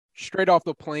Straight off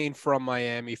the plane from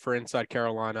Miami for Inside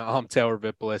Carolina, I'm Taylor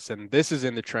Vippolis, and this is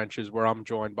In the Trenches, where I'm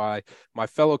joined by my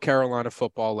fellow Carolina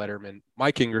football letterman,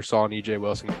 Mike Ingersoll and EJ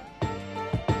Wilson.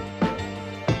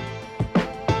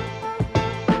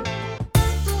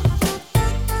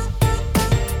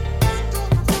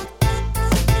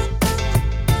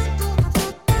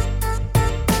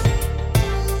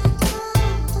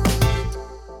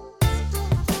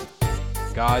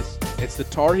 Guys, it's the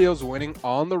Tar Heels winning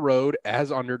on the road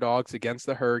as underdogs against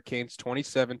the Hurricanes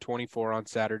 27-24 on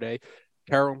Saturday.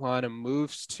 Carolina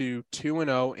moves to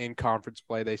 2-0 in conference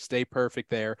play. They stay perfect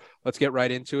there. Let's get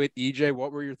right into it. EJ,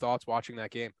 what were your thoughts watching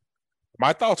that game?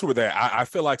 My thoughts were that I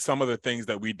feel like some of the things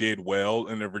that we did well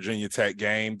in the Virginia Tech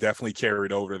game definitely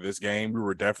carried over to this game. We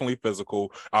were definitely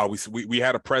physical. We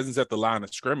had a presence at the line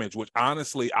of scrimmage, which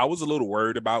honestly I was a little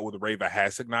worried about with Reva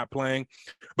Hassick not playing.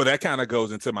 But that kind of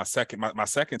goes into my second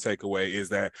takeaway is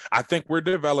that I think we're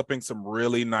developing some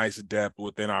really nice depth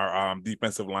within our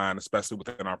defensive line, especially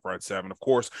within our front seven. Of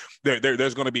course,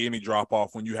 there's going to be any drop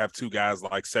off when you have two guys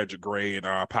like Cedric Gray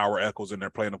and Power Echols in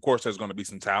there playing. Of course, there's going to be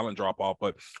some talent drop off,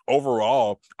 but overall,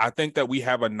 I think that we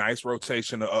have a nice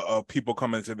rotation of people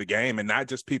coming into the game, and not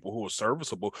just people who are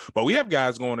serviceable, but we have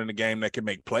guys going in the game that can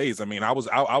make plays. I mean, I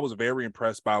was very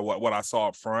impressed by what I saw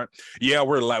up front. Yeah,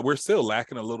 we're still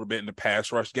lacking a little bit in the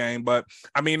pass rush game, but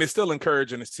I mean, it's still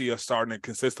encouraging to see us starting to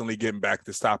consistently getting back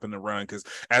to stopping the run. Because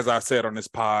as I said on this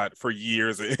pod for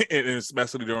years, and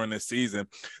especially during this season,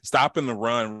 stopping the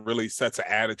run really sets an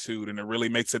attitude, and it really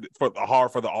makes it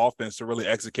hard for the offense to really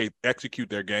execute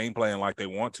their game plan like they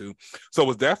want to. So I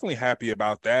was definitely happy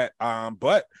about that.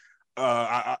 But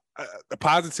the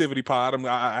positivity pod,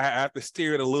 I have to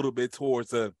steer it a little bit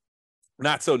towards the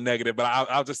not so negative, but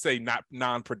I'll just say not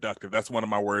non-productive. That's one of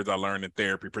my words I learned in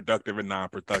therapy: productive and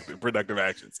productive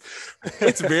actions.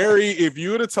 It's if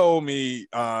you would have told me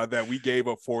that we gave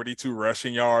up 42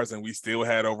 rushing yards and we still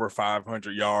had over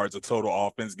 500 yards of total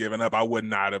offense given up, I would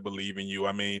not have believed in you.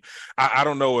 I mean, I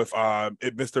don't know if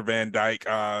Mr. Van Dyke,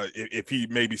 if he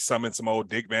maybe summoned some old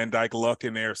Dick Van Dyke luck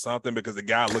in there or something, because the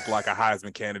guy looked like a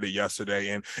Heisman candidate yesterday.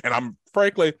 And I'm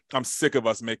sick of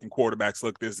us making quarterbacks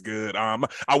look this good. I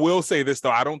will say this, though.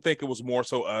 I don't think it was more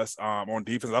so us on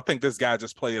defense. I think this guy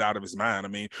just played out of his mind. I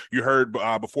mean, you heard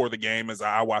before the game, as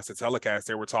I watched the telecast,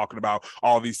 they were talking about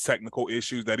all these technical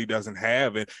issues that he doesn't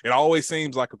have. And it always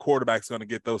seems like a quarterback's going to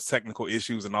get those technical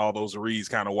issues and all those reads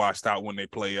kind of washed out when they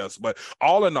play us. But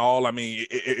all in all, I mean,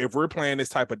 if we're playing this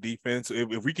type of defense,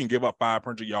 if we can give up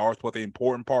 500 yards, what the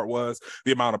important part was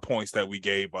the amount of points that we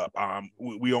gave up.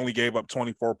 We only gave up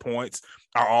 24 points.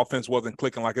 Our offense wasn't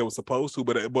clicking like it was supposed to,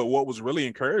 but what was really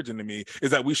encouraging to me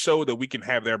is that we showed that we can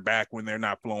have their back when they're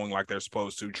not flowing like they're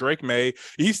supposed to. Drake May,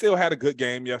 he still had a good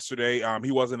game yesterday.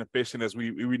 He wasn't efficient as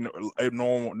we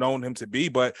known him to be,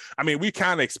 but I mean, we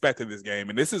kind of expected this game,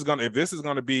 and if this is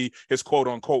gonna be his quote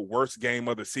unquote worst game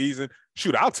of the season,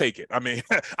 shoot, I'll take it. I mean,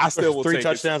 I still will take it. 3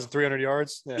 touchdowns and 300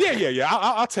 yards. Yeah.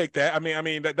 I'll take that. I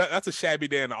mean that's a shabby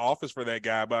day in the office for that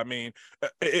guy, but I mean,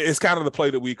 it's kind of the play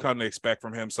that we come to expect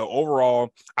from him. So overall,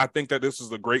 I think that this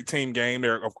is a great team game.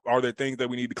 Are there things that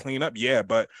we need to clean up? Yeah,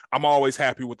 but I'm always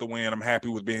happy with the win. I'm happy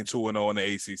with being 2-0 in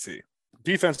the ACC.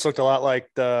 Defense looked a lot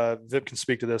like Vip can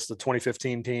speak to this, the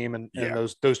 2015 team and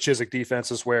those Chiswick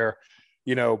defenses where,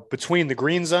 between the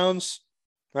green zones,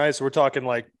 right? So we're talking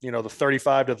like, the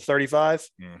 35 to the 35.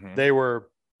 Mm-hmm. They were,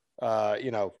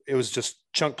 it was just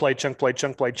chunk play.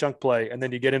 And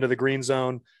then you get into the green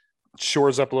zone,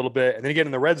 shores up a little bit, and then you get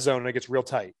in the red zone and it gets real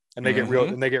tight and they get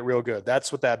real good.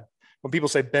 That's what when people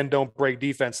say bend, don't break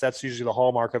defense, that's usually the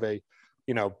hallmark of a,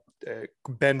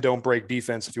 bend, don't break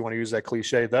defense. If you want to use that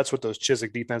cliche, that's what those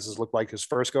Chiswick defenses looked like his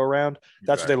first go around.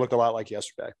 That's what they looked a lot like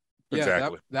yesterday. Yeah,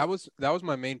 exactly. That was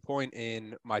my main point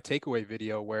in my takeaway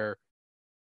video, where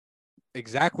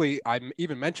exactly I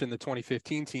even mentioned the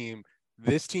 2015 team.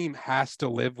 This team has to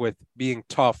live with being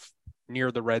tough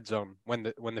near the red zone when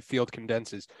the field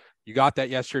condenses. You got that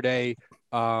yesterday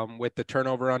with the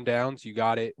turnover on downs. You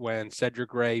got it when Cedric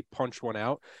Gray punched one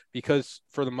out, because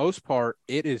for the most part,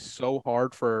 it is so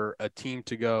hard for a team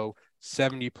to go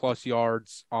 70 plus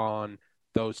yards on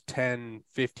those 10,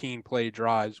 15 play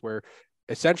drives, where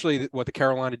essentially what the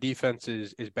Carolina defense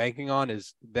is banking on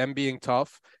is them being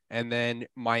tough and then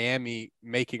Miami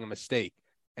making a mistake.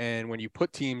 And when you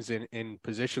put teams in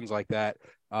positions like that,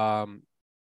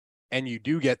 and you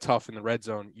do get tough in the red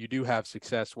zone, you do have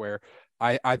success, where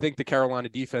I think the Carolina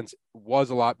defense was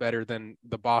a lot better than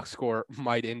the box score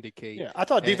might indicate. Yeah, I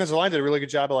thought defensive line did a really good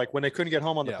job of, like, when they couldn't get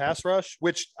home on the pass rush,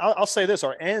 which I'll say this,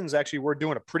 our ends actually were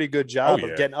doing a pretty good job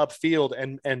of getting upfield.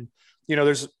 And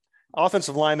there's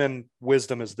offensive lineman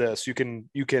wisdom is this. You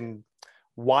can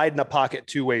widen a pocket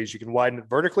two ways. You can widen it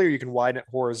vertically or you can widen it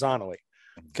horizontally.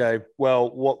 Okay.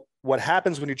 Well, what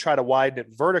happens when you try to widen it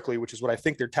vertically, which is what I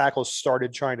think their tackles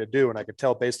started trying to do, and I could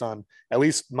tell based on at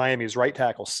least Miami's right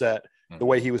tackle set, the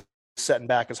way he was setting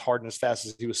back as hard and as fast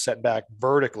as he was setting back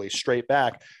vertically, straight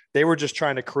back, they were just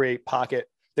trying to create pocket.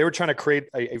 They were trying to create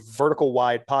a vertical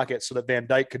wide pocket so that Van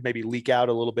Dyke could maybe leak out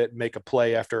a little bit and make a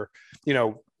play after,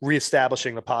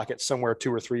 reestablishing the pocket somewhere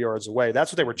 2 or 3 yards away.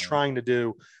 That's what they were trying to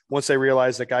do once they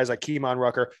realized that guys like Kemon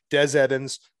Rucker, Des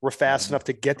Evans were fast enough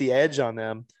to get the edge on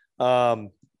them.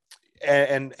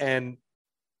 And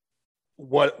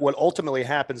what ultimately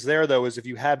happens there, though, is if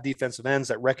you have defensive ends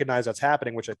that recognize that's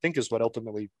happening, which I think is what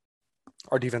ultimately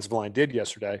our defensive line did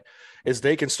yesterday, is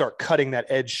they can start cutting that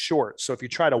edge short. So if you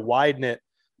try to widen it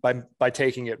by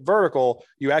taking it vertical,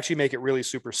 you actually make it really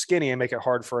super skinny and make it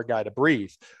hard for a guy to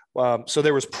breathe. So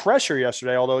there was pressure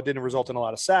yesterday, although it didn't result in a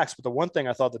lot of sacks. But the one thing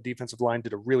I thought the defensive line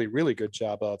did a really, really good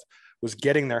job of was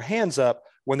getting their hands up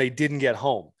when they didn't get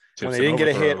home. When they didn't get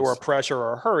a hit or a pressure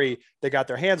or a hurry, they got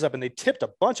their hands up and they tipped a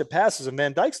bunch of passes. And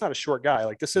Van Dyke's not a short guy.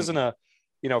 Like, this isn't a,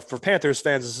 for Panthers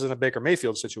fans, this isn't a Baker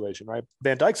Mayfield situation, right?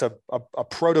 Van Dyke's a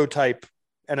prototype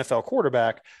NFL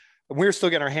quarterback. And we were still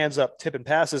getting our hands up, tipping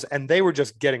passes, and they were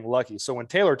just getting lucky. So when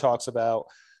Taylor talks about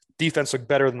defense look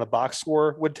better than the box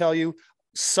score would tell you,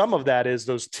 some of that is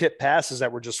those tip passes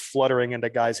that were just fluttering into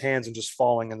guys' hands and just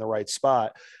falling in the right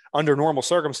spot. Under normal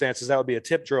circumstances, that would be a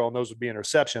tip drill, and those would be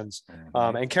interceptions.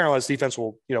 And Carolina's defense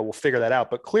will figure that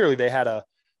out. But clearly, they had a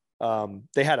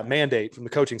mandate from the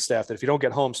coaching staff that if you don't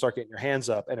get home, start getting your hands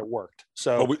up, and it worked.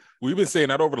 So we've been saying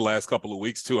that over the last couple of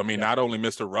weeks too. I mean, not only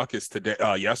Mr. Ruckus today,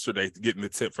 yesterday getting the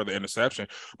tip for the interception,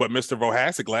 but Mr.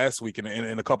 Vohasek last week and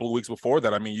a couple of weeks before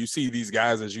that. I mean, you see these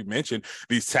guys, as you mentioned,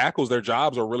 these tackles, their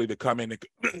jobs are really to come in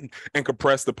and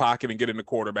compress the pocket and get in the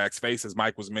quarterback's face, as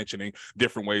Mike was mentioning,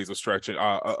 different ways of stretching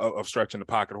the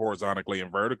pocket horizontally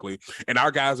and vertically. And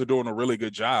our guys are doing a really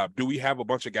good job. Do we have a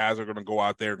bunch of guys that are going to go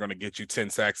out there and going to get you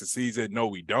 10 sacks a season? No,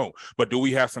 we don't. But do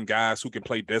we have some guys who can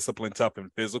play disciplined, tough,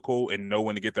 and physical and know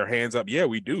when to get their hands up? Yeah,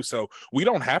 we do. So we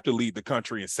don't have to lead the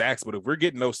country in sacks, but if we're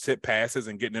getting those tip passes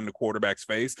and getting in the quarterback's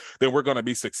face, then we're going to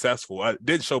be successful. I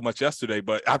didn't show much yesterday,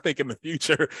 but I think in the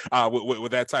future,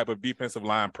 with that type of defensive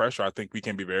line pressure, I think we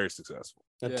can be very successful.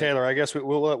 And Taylor, I guess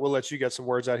we'll let you get some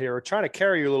words out here. We're trying to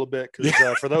carry you a little bit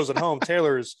because for those at home,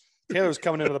 Taylor's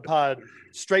coming into the pod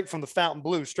straight from the Fountain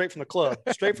Blue, straight from the club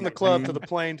to the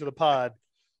plane to the pod.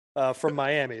 From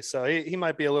Miami, so he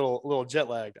might be a little jet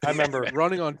lagged. I remember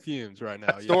running on fumes right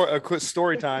now. A quick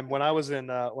story time when I was in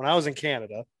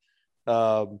Canada,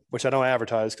 which I don't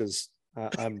advertise because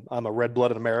I'm a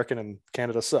red-blooded American and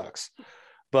Canada sucks.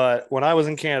 But when I was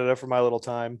in Canada for my little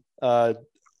time, Brian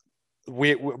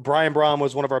Braun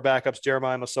was one of our backups.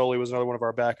 Jeremiah Masoli was another one of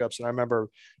our backups, and I remember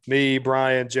me,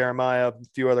 Brian, Jeremiah, a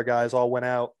few other guys all went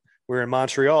out. We were in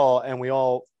Montreal, and we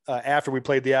all. After we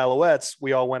played the Alouettes,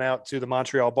 we all went out to the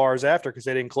Montreal bars after because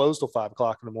they didn't close till 5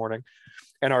 o'clock in the morning.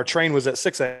 And our train was at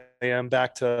 6 a.m.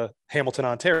 back to Hamilton,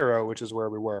 Ontario, which is where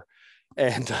we were.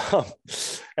 And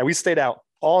we stayed out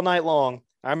all night long.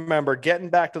 I remember getting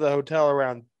back to the hotel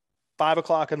around 5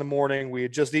 o'clock in the morning. We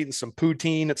had just eaten some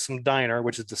poutine at some diner,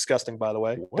 which is disgusting, by the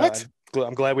way. What?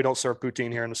 I'm glad we don't serve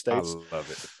poutine here in the States. I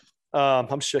love it.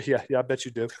 I'm sure. Yeah, I bet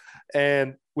you do.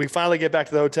 And we finally get back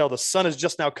to the hotel. The sun is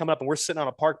just now coming up and we're sitting on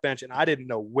a park bench and I didn't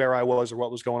know where I was or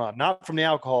what was going on. Not from the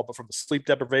alcohol, but from the sleep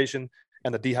deprivation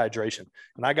and the dehydration.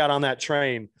 And I got on that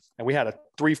train and we had a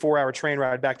 3-4 hour train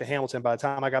ride back to Hamilton. By the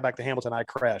time I got back to Hamilton, I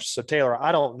crashed. So Taylor,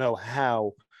 I don't know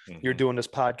how you're doing this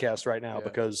podcast right now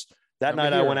because that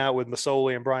night I went out with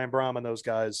Masoli and Brian Braun and those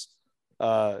guys.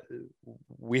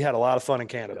 We had a lot of fun in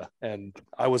Canada and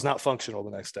I was not functional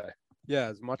the next day. Yeah,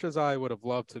 as much as I would have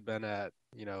loved to have been at,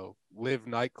 Live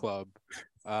nightclub.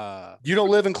 You don't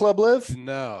live in Club Live?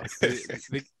 No.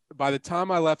 By the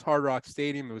time I left Hard Rock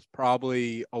Stadium, it was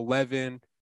probably 11.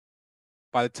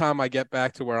 By the time I get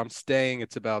back to where I'm staying,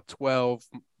 it's about 12.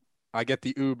 I get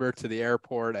the Uber to the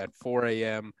airport at 4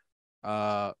 a.m.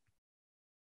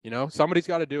 Somebody's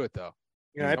got to do it, though.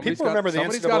 People remember the NCAA.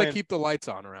 Somebody's got to keep the lights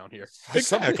on around here.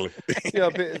 Exactly.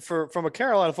 From a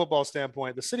Carolina football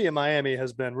standpoint, the city of Miami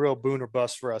has been real boon or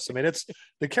bust for us. I mean, it's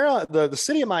the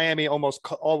city of Miami almost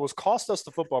cost us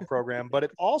the football program, but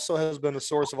it also has been the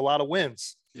source of a lot of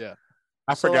wins. Yeah,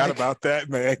 I forgot about that,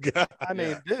 man. I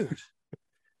mean, dude,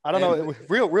 I don't know,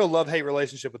 real love-hate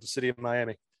relationship with the city of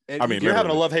Miami. I mean, you're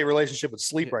having a love-hate relationship with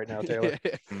sleep right now, Taylor.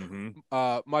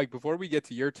 Mike, before we get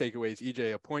to your takeaways,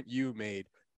 EJ, a point you made.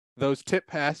 Those tip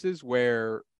passes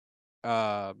where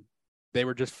they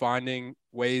were just finding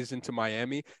ways into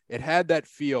Miami, it had that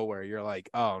feel where you're like,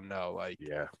 oh no,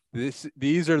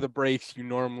 these are the breaks you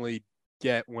normally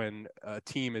get when a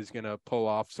team is going to pull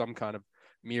off some kind of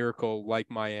miracle like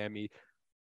Miami.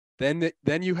 Then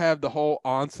you have the whole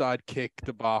onside kick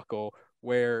debacle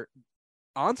where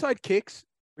onside kicks.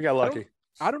 We got lucky.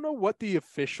 I don't know what the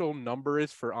official number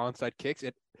is for onside kicks.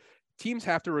 Teams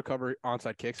have to recover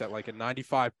onside kicks at like a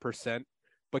 95%.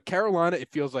 But Carolina, it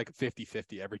feels like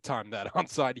 50-50 every time that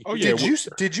onside. Oh yeah.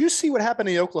 Did you see what happened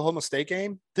in the Oklahoma State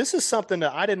game? This is something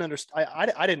that I didn't understand.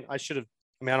 I should have.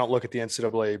 I mean, I don't look at the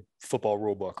NCAA football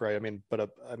rule book, right? I mean, but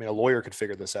a lawyer could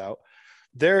figure this out.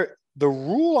 The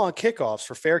rule on kickoffs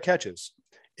for fair catches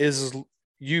is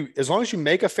as long as you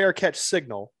make a fair catch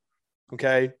signal,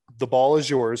 okay, the ball is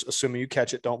yours, assuming you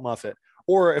catch it, don't muff it.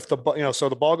 Or if so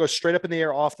the ball goes straight up in the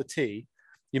air off the tee,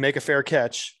 you make a fair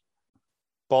catch,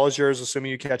 ball is yours,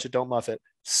 assuming you catch it, don't muff it.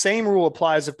 Same rule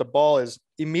applies if the ball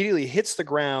immediately hits the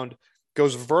ground,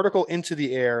 goes vertical into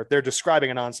the air. They're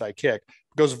describing an onside kick,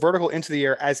 goes vertical into the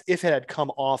air as if it had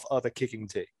come off of a kicking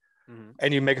tee.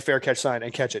 And you make a fair catch sign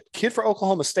and catch it. Kid for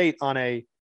Oklahoma State on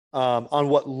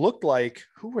what looked like,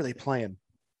 who were they playing?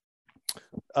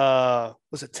 Was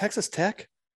it Texas Tech?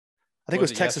 I think it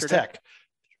was Texas Tech.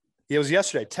 Yeah, it was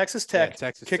yesterday. Texas Tech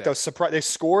kicked a surprise. They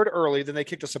scored early, then they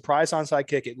kicked a surprise onside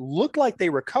kick. It looked like they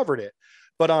recovered it,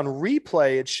 but on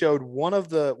replay, it showed one of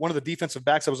the defensive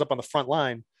backs that was up on the front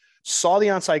line saw the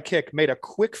onside kick, made a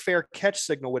quick fair catch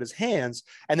signal with his hands,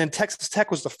 and then Texas Tech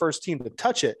was the first team to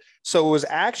touch it. So it was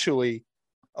actually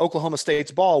Oklahoma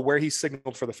State's ball where he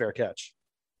signaled for the fair catch.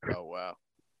 Oh, wow.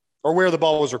 Or where the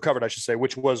ball was recovered, I should say,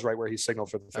 which was right where he signaled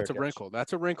for the fair catch.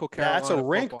 That's a wrinkle.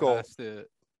 Carolina football has to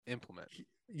implement.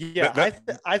 Yeah,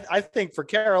 I think for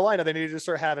Carolina, they need to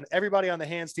start having everybody on the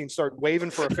hands team start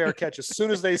waving for a fair catch as soon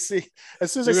as they see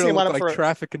him line up for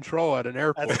traffic control at an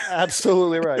airport. That's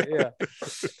absolutely right. Yeah,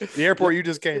 the airport you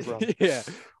just came from. Yeah,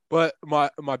 but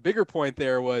my bigger point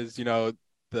there was,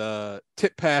 the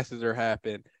tip passes are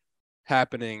happening,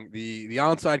 the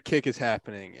onside kick is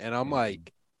happening, and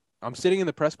I'm sitting in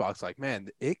the press box like, man,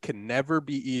 it can never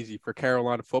be easy for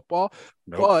Carolina football,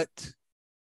 but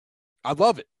I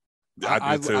love it.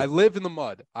 I live in the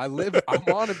mud. I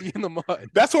want to be in the mud.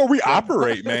 That's where we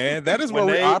operate, man. That is where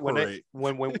we operate.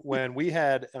 When we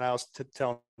had, and I was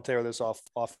telling Taylor this off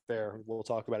there, we'll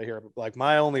talk about it here. But like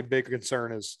my only big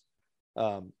concern is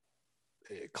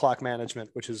clock management,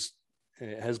 which has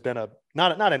been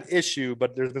not an issue,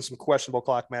 but there's been some questionable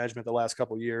clock management the last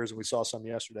couple of years, and we saw some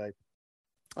yesterday.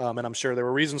 And I'm sure there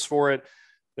were reasons for it.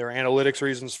 There are analytics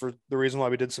reasons for the reason why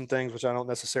we did some things, which I don't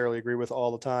necessarily agree with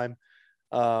all the time.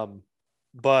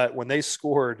 But when they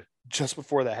scored just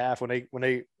before the half, when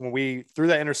we threw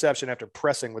that interception after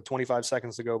pressing with 25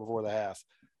 seconds to go before the half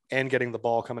and getting the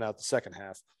ball coming out the second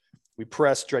half, we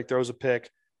pressed. Drake throws a pick.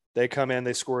 They come in,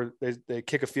 they score, they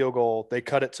kick a field goal. They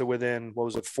cut it to within,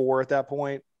 4 at that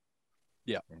point?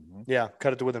 Yeah. Yeah.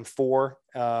 Cut it to within 4.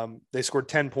 They scored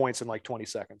 10 points in like 20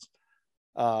 seconds.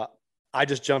 I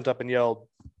just jumped up and yelled,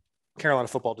 Carolina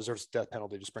football deserves a death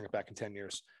penalty. Just bring it back in 10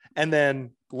 years. And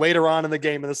then later on in the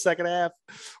game, in the second half,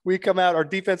 we come out, our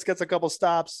defense gets a couple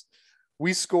stops.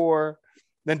 We score.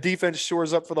 Then defense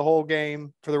shores up for the whole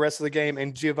game, for the rest of the game.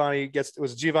 And Giovanni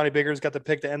Biggers got the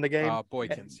pick to end the game.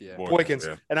 Boykins, yeah. Boykins.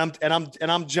 Yeah.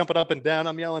 And I'm jumping up and down.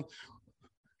 I'm yelling,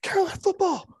 Carolina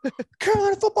football,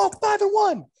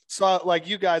 5-1. So like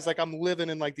you guys, like I'm living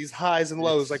in like these highs and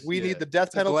lows. Like we need the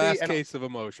death penalty. Glass case of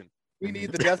emotion. We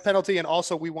need the death penalty, and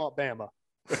also we want Bama.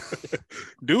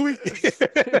 Do we?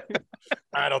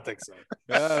 I don't think so.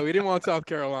 We didn't want South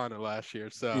Carolina last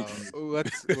year, so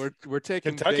we're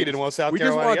taking Kentucky didn't want South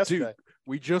Carolina yesterday. Duke.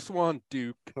 We just want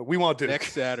Duke. We want Duke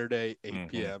next Saturday, 8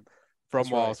 p.m.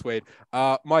 from Wallace Wade.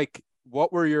 Mike,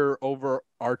 what were your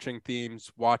overarching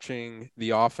themes watching the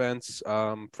offense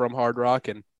from Hard Rock?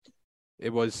 And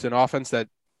it was an offense that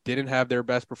didn't have their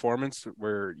best performance.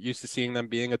 We're used to seeing them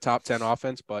being a top 10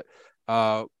 offense, but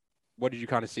what did you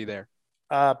kind of see there?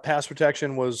 Pass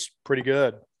protection was pretty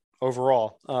good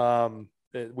overall.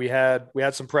 We had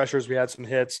some pressures, we had some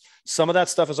hits. Some of that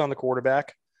stuff is on the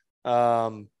quarterback.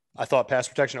 I thought pass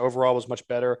protection overall was much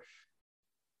better.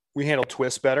 We handled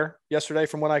twists better yesterday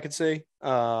from what I could see.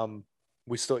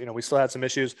 We still had some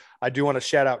issues. I do want to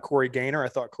shout out Corey Gaynor. I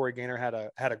thought Corey Gaynor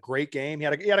had a great game. He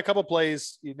had a couple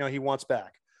plays, he wants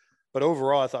back. But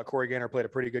overall, I thought Corey Gaynor played a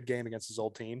pretty good game against his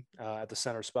old team at the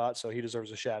center spot, so he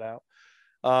deserves a shout out.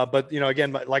 But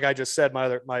again, like I just said,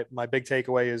 my big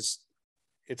takeaway is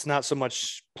it's not so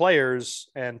much players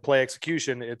and play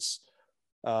execution. It's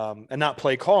and not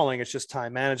play calling. It's just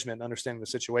time management and understanding the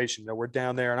situation. We're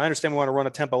down there, and I understand we want to run a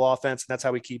tempo offense, and that's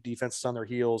how we keep defenses on their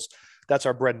heels. That's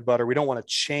our bread and butter. We don't want to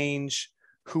change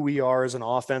who we are as an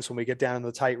offense when we get down in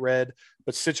the tight red.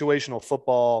 But situational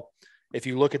football if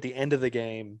you look at the end of the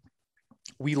game,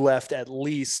 we left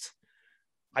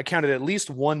I counted at least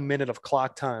 1 minute of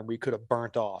clock time we could have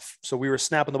burnt off. So we were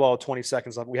snapping the ball at 20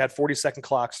 seconds. We had 40-second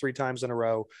clocks 3 times in a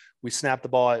row. We snapped the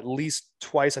ball at least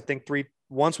twice, I think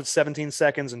once with 17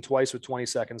 seconds and twice with 20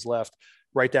 seconds left,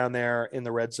 right down there in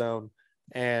the red zone.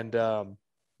 And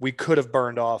we could have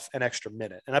burned off an extra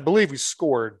minute. And I believe we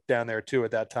scored down there too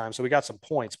at that time. So we got some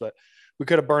points, but we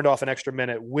could have burned off an extra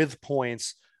minute with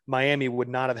points. Miami would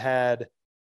not have had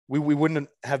we wouldn't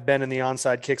have been in the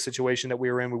onside kick situation that we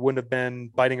were in. We wouldn't have been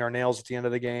biting our nails at the end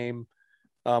of the game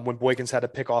when Boykins had to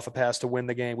pick off a pass to win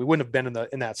the game. We wouldn't have been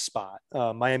in that spot.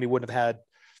 Miami wouldn't have had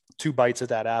 2 bites at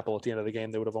that apple at the end of the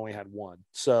game. They would have only had 1.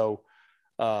 So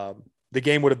the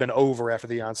game would have been over after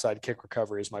the onside kick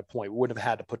recovery is my point. We wouldn't have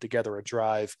had to put together a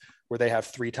drive where they have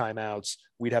 3 timeouts.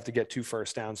 We'd have to get 2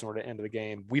 first downs in order to end the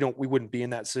game. We wouldn't be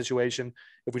in that situation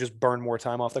if we just burn more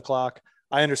time off the clock.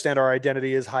 I understand our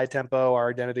identity is high tempo. Our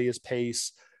identity is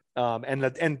pace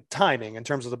and timing in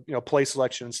terms of the play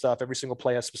selection and stuff. Every single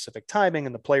play has specific timing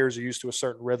and the players are used to a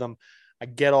certain rhythm. I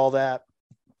get all that.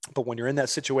 But when you're in that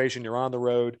situation, you're on the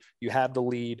road, you have the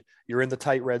lead, you're in the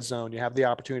tight red zone, you have the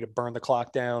opportunity to burn the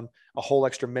clock down a whole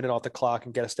extra minute off the clock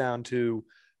and get us down to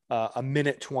a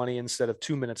minute 20 instead of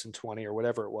 2 minutes and 20 or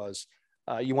whatever it was.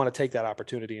 You want to take that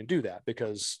opportunity and do that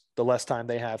because the less time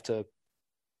they have to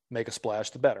make a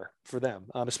splash, the better for them,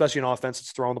 especially in offense.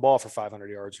 It's throwing the ball for 500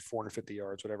 yards or 450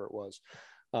 yards, whatever it was.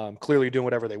 Clearly doing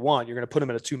whatever they want. You're going to put them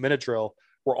in a 2-minute drill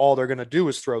where all they're going to do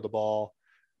is throw the ball.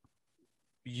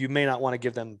 You may not want to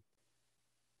give them,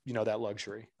 that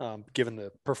luxury, given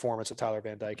the performance that Tyler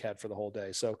Van Dyke had for the whole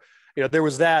day. So, there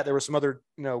was that. There were some other,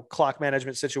 clock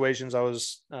management situations I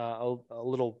was a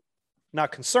little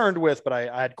not concerned with, but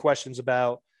I had questions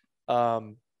about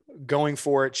going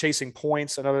for it, chasing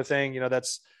points. Another thing,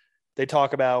 they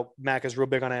talk about Mac is real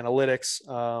big on analytics.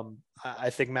 I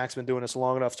think Mac's been doing this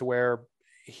long enough to where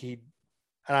I'm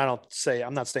not saying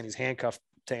he's handcuffed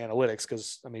to analytics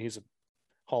because he's a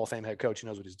Hall of Fame head coach. He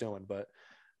knows what he's doing. But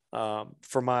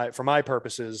for my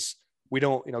purposes, we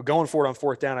don't, going for it on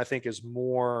 4th down, I think is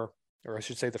more, or I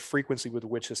should say the frequency with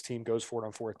which this team goes for it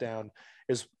on 4th down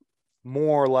is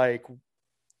more like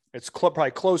it's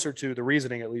probably closer to the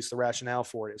reasoning, at least the rationale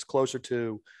for it is closer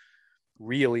to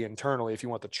really internally, if you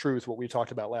want the truth, what we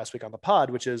talked about last week on the pod,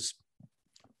 which is,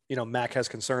 Mac has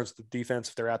concerns the defense,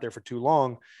 if they're out there for too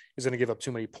long, is going to give up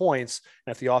too many points.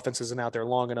 And if the offense isn't out there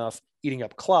long enough, eating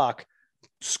up clock,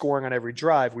 scoring on every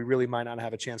drive, we really might not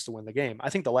have a chance to win the game.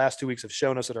 I think the last 2 weeks have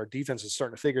shown us that our defense is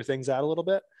starting to figure things out a little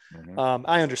bit. Mm-hmm.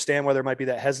 I understand why there might be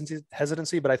that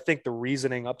hesitancy, but I think the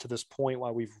reasoning up to this point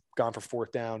why we've gone for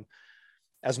 4th down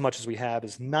as much as we have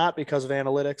is not because of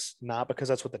analytics, not because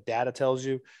that's what the data tells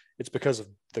you. It's because of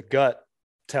the gut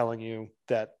telling you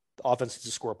that the offense needs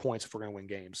to score points if we're going to win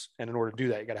games. And in order to do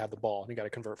that, you got to have the ball and you got to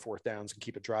convert 4th downs and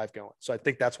keep a drive going. So I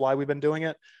think that's why we've been doing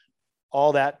it.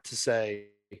 All that to say,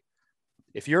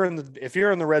 if you're in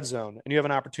the red zone and you have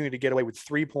an opportunity to get away with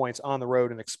 3 points on the road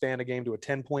and expand a game to a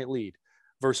 10-point lead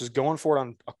versus going for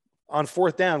it on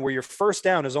 4th down where your first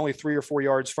down is only 3 or 4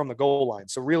 yards from the goal line.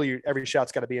 So really every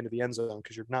shot's got to be into the end zone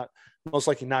because you're most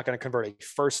likely not going to convert a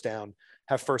first down,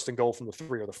 have 1st and goal from the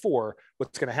 3 or the 4.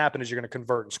 What's going to happen is you're going to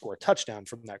convert and score a touchdown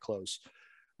from that close.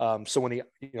 So when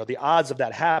the odds of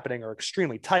that happening are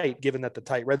extremely tight, given that the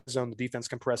tight red zone, the defense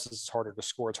compresses, it's harder to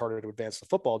score, it's harder to advance the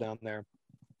football down there.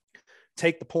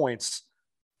 Take the points,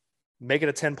 make it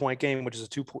a 10-point game, which is a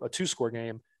 2-score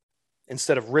game,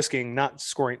 instead of risking not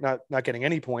scoring, not getting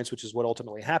any points, which is what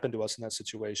ultimately happened to us in that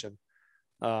situation.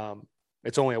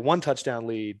 It's only a 1 touchdown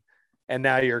lead. And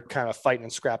now you're kind of fighting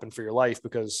and scrapping for your life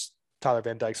because Tyler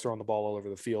Van Dyke's throwing the ball all over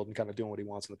the field and kind of doing what he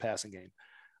wants in the passing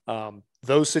game.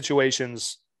 Those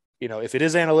situations, if it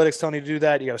is analytics telling you to do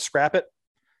that, you got to scrap it.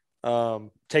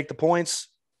 Take the points.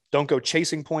 Don't go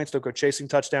chasing points. Don't go chasing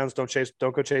touchdowns. Don't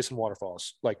go chasing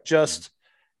waterfalls. Like just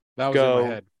that was in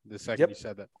my head the second you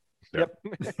said that. Yep.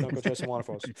 Don't go chasing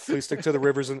waterfalls. Please stick to the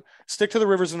rivers and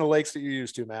the lakes that you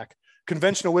used to, Mac.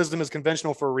 Conventional wisdom is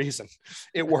conventional for a reason.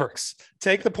 It works.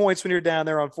 Take the points when you're down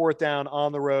there on 4th down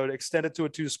on the road, extend it to a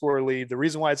 2-score lead. The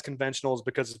reason why it's conventional is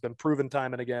because it's been proven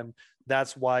time and again.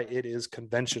 That's why it is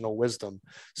conventional wisdom.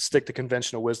 Stick to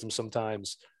conventional wisdom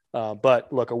sometimes.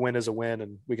 But look, a win is a win,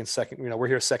 and we can we're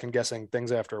here second guessing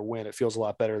things after a win. It feels a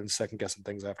lot better than second guessing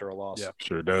things after a loss. Yeah,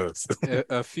 sure does.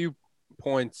 a few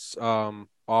points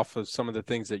off of some of the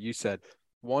things that you said.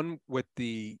 One with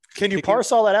the can you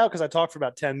parse all that out? Because I talked for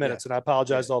about 10 minutes, and I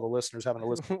apologize to all the listeners having to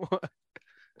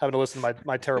listen to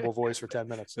my terrible voice for 10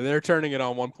 minutes. So they're turning it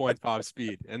on 1.5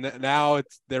 speed, and now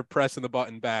they're pressing the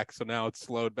button back, so now it's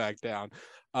slowed back down.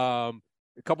 A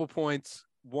couple points.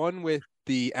 One with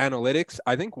the analytics,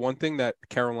 I think one thing that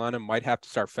Carolina might have to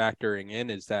start factoring in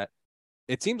is that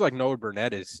it seems like Noah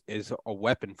Burnett is a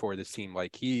weapon for this team.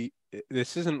 Like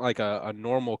this isn't like a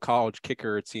normal college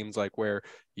kicker. It seems like where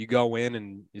you go in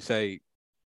and you say,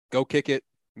 go kick it.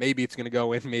 Maybe it's going to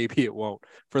go in, maybe it won't.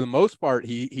 For the most part,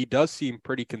 he does seem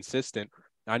pretty consistent.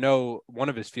 I know one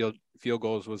of his field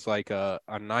goals was like a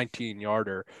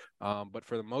 19-yarder, but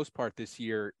for the most part this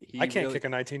year, I can't kick a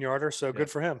 19-yarder, so good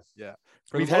for him. Yeah,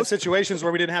 we've had situations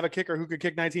where we didn't have a kicker who could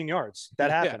kick 19 yards.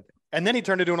 That happened, and then he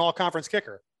turned into an all-conference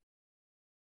kicker.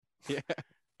 Yeah.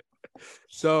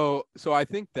 So I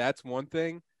think that's one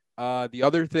thing. The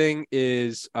other thing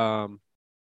is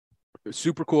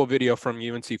super cool video from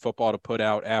UNC football to put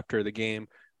out after the game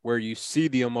where you see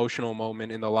the emotional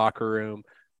moment in the locker room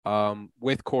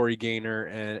with Corey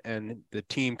Gaynor and the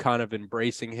team kind of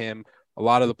embracing him. A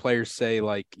lot of the players say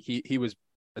like he was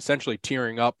essentially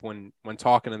tearing up when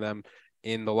talking to them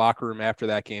in the locker room after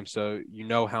that game. So you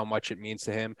know how much it means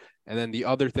to him. And then the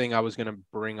other thing I was going to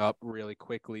bring up really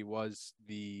quickly was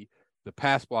the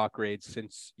pass block grades,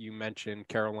 since you mentioned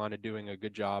Carolina doing a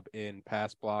good job in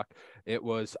pass block. It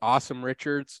was Awesome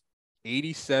Richards,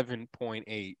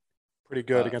 87.8. Pretty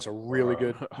good against a really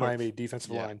good Miami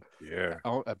defensive line. Yeah.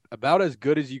 About as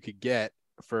good as you could get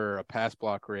for a pass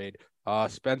block grade.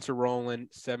 Spencer Rowland,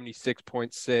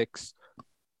 76.6.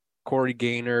 Corey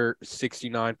Gaynor,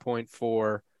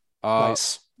 69.4.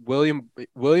 Nice.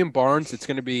 William Barnes, it's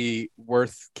going to be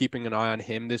worth keeping an eye on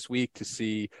him this week to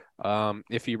see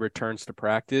if he returns to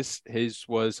practice. His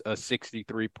was a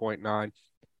 63.9.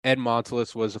 Ed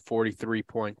Montelis was a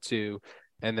 43.2.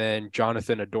 And then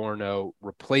Jonathan Adorno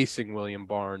replacing William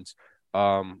Barnes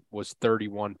was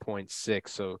 31.6.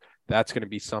 So that's going to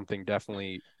be something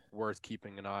definitely worth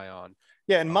keeping an eye on.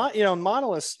 Yeah, and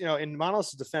Montelis, in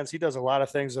Montelis' defense, he does a lot of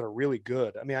things that are really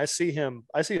good. I mean, I see him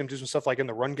do some stuff like in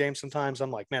the run game sometimes.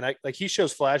 I'm like, man, he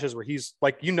shows flashes where he's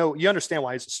like, you understand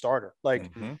why he's a starter. Like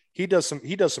he does some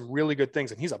really good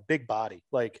things, and he's a big body.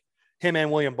 Like him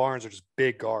and William Barnes are just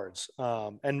big guards.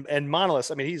 And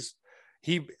Montelis, I mean, he's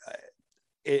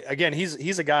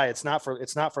a guy. It's not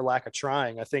for lack of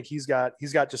trying. I think he's got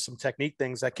just some technique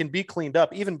things that can be cleaned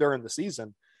up even during the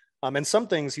season. And some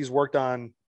things he's worked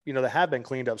on, that have been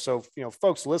cleaned up. So,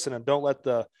 folks listening, don't let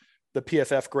the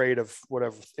PFF grade of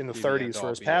whatever in the 30s for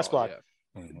his pass block.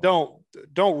 Yeah.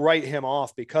 Don't write him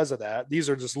off because of that. These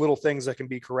are just little things that can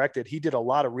be corrected. He did a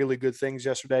lot of really good things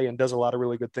yesterday and does a lot of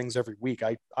really good things every week.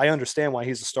 I understand why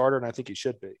he's a starter, and I think he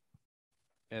should be.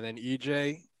 And then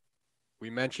EJ, we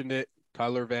mentioned it,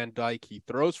 Tyler Van Dyke, he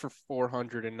throws for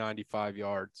 495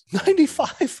 yards.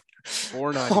 95?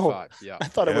 495, yeah. I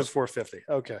thought it was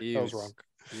 450. Okay, I was wrong.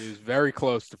 He was very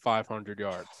close to 500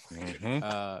 yards.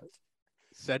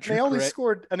 They only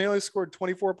scored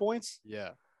 24 points. Yeah.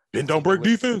 Then don't break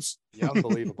defense. Yeah,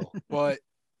 unbelievable. But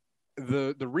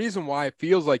the reason why it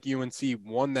feels like UNC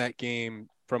won that game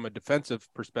from a defensive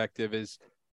perspective is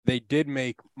they did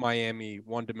make Miami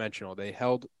one-dimensional. They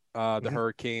held the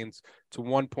Hurricanes to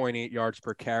 1.8 yards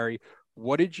per carry.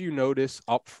 What did you notice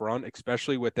up front,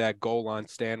 especially with that goal line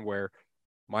stand where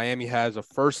Miami has a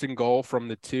 1st and goal from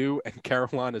the 2 and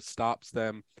Carolina stops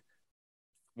them?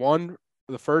 The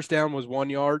first down was 1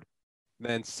 yard,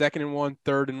 then 2nd and 1,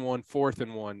 3rd and 1, 4th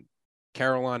and 1.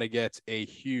 Carolina gets a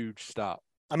huge stop.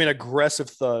 I mean, aggressive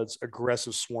thuds,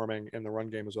 aggressive swarming in the run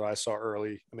game is what I saw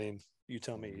early. I mean, you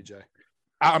tell me, EJ.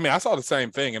 I mean, I saw the same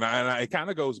thing, and it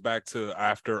kind of goes back to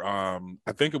after I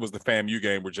think it was the FAMU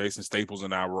game where Jason Staples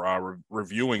and I were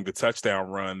reviewing the touchdown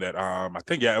run that I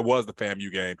think it was the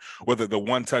FAMU game where the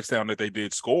one touchdown that they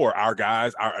did score. Our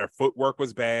guys, our footwork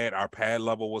was bad, our pad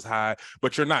level was high,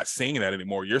 but you're not seeing that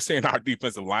anymore. You're seeing our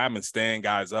defensive linemen stand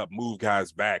guys up, move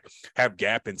guys back, have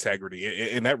gap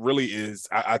integrity, and that really is,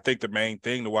 I think, the main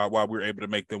thing to why we're able to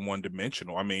make them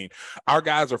one-dimensional. I mean, our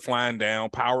guys are flying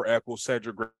down. Power Echols,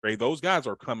 Cedric Gray, those guys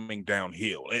are coming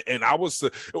downhill, and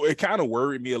it kind of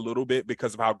worried me a little bit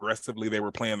because of how aggressively they were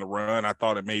playing the run. I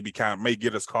thought it may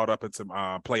get us caught up in some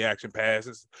play action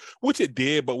passes, which it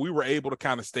did, but we were able to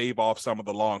kind of stave off some of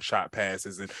the long shot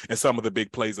passes and some of the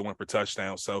big plays that went for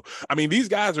touchdowns. So I mean, these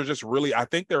guys are just really, I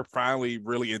think they're finally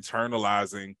really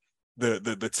internalizing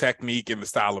the technique and the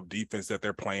style of defense that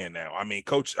they're playing now. I mean,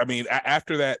 coach,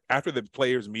 after the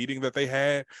players meeting that they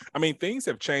had, I mean, things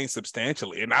have changed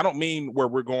substantially. And I don't mean where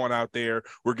we're going out there,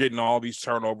 we're getting all these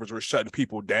turnovers, we're shutting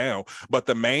people down. But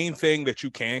the main thing that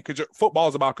you can, because football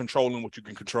is about controlling what you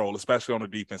can control, especially on the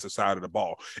defensive side of the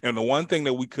ball. And the one thing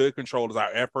that we could control is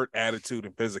our effort, attitude,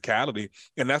 and physicality.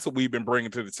 And that's what we've been bringing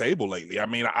to the table lately. I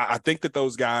mean, I think that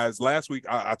those guys last week,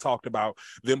 I talked about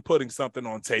them putting something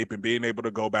on tape and being able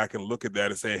to go back and look at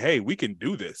that and say, hey, we can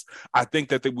do this. I think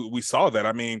that we saw that.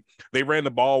 I mean, they ran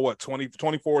the ball,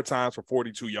 24 times for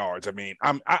 42 yards. I mean,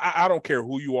 I don't care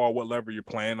who you are, what level you're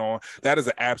playing on. That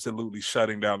is absolutely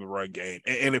shutting down the run game.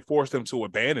 And it forced them to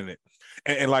abandon it.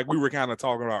 And like we were kind of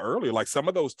talking about earlier, like some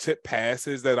of those tip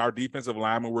passes that our defensive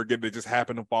linemen were getting that just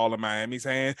happened to fall in Miami's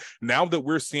hand. Now that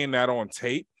we're seeing that on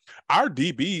tape, our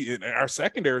DB and our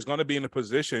secondary is going to be in a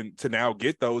position to now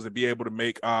get those and be able to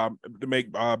make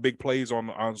big plays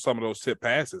on some of those tip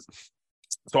passes.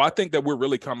 So I think that we're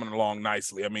really coming along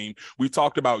nicely. I mean, we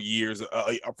talked about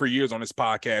for years on this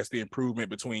podcast, the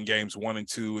improvement between games 1 and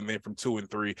 2, and then from 2 and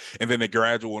 3, and then the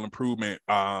gradual improvement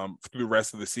through the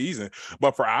rest of the season.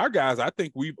 But for our guys, I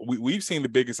think we've seen the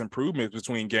biggest improvements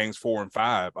between games 4 and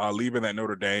 5, leaving that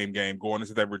Notre Dame game, going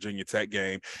into that Virginia Tech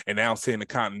game, and now seeing the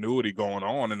continuity going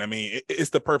on. And I mean,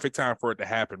 it's the perfect time for it to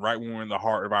happen, right when we're in the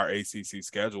heart of our ACC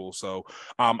schedule. So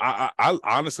I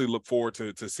honestly look forward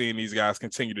to seeing these guys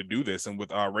continue to do this. And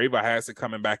with Reva Hassett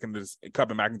coming back into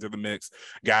the mix,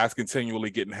 guys continually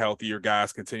getting healthier,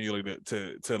 guys continually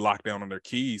to lock down on their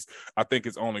keys, I think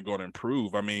it's only going to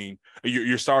improve. I mean,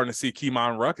 you're starting to see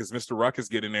Kemon Ruckus, Mr. Ruckus,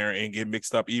 get in there and get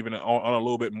mixed up even on a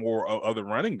little bit more of the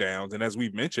running downs. And as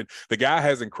we've mentioned, the guy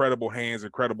has incredible hands,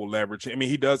 incredible leverage. I mean,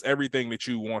 he does everything that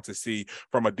you want to see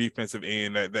from a defensive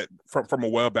end, from a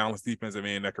well-balanced defensive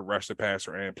end that can rush the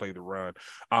passer and play the run.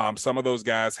 Some of those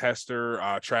guys,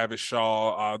 Hester, Travis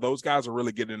Shaw, those guys are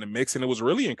really getting in the mix, and it was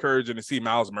really encouraging to see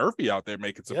Miles Murphy out there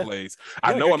making some plays.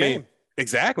 I know, I mean,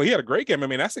 exactly. He had a great game. I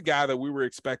mean, that's a guy that we were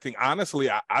expecting. Honestly,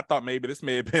 I thought maybe this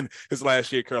may have been his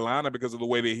last year at Carolina because of the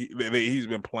way that he's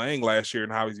been playing last year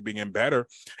and how he's being better.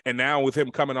 And now with him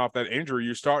coming off that injury,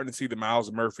 you're starting to see the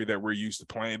Miles Murphy that we're used to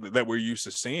playing, that we're used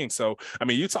to seeing. So, I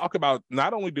mean, you talk about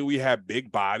not only do we have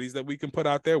big bodies that we can put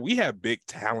out there, we have big,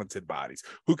 talented bodies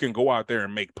who can go out there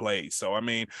and make plays. So, I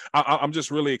mean, I'm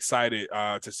just really excited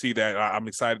to see that. I'm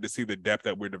excited to see the depth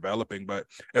that we're developing. But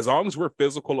as long as we're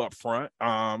physical up front,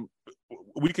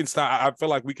 we can stop. I feel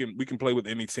like we can play with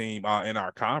any team in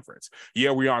our conference.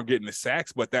 Yeah, we aren't getting the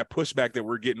sacks, but that pushback that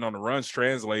we're getting on the runs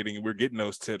translating, and we're getting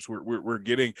those tips. We're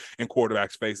getting in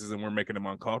quarterbacks' faces, and we're making them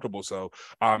uncomfortable. So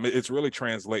it's really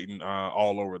translating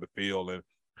all over the field. And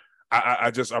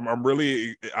I'm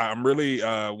really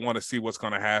want to see what's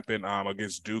going to happen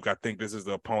against Duke. I think this is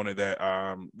the opponent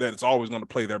that's always going to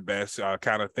play their best.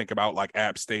 Kind of think about like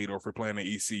App State, or if we're playing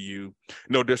the ECU.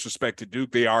 No disrespect to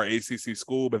Duke, they are ACC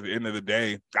school, but at the end of the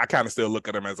day, I kind of still look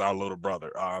at them as our little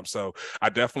brother. So I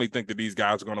definitely think that these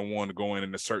guys are going to want to go in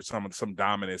and assert some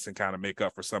dominance and kind of make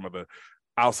up for some of the,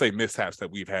 I'll say, mishaps that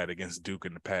we've had against Duke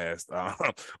in the past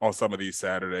on some of these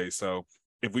Saturdays. So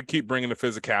if we keep bringing the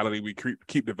physicality, we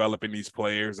keep developing these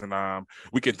players, and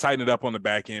we can tighten it up on the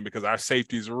back end, because our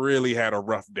safeties really had a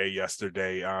rough day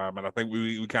yesterday. And I think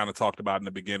we kind of talked about in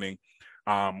the beginning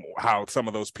how some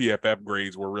of those PFF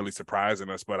grades were really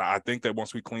surprising us. But I think that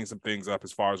once we clean some things up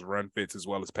as far as run fits as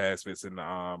well as pass fits, and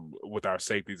with our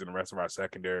safeties and the rest of our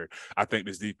secondary, I think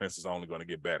this defense is only going to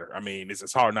get better. I mean,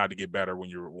 it's hard not to get better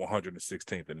when you're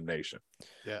 116th in the nation.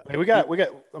 Yeah, I mean, we got.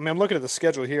 I mean, I'm looking at the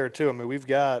schedule here too. I mean, we've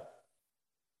got.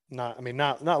 Not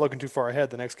looking too far ahead.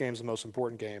 The next game is the most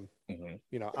important game. Mm-hmm.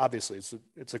 You know, obviously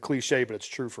it's a cliche, but it's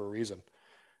true for a reason.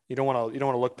 You don't want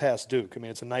to look past Duke. I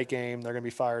mean, it's a night game. They're going to be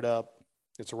fired up.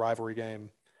 It's a rivalry game,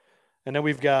 and then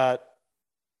we've got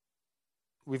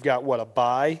what, a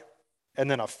bye, and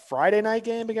then a Friday night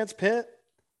game against Pitt.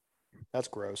 That's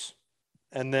gross.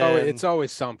 And then it's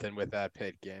always something with that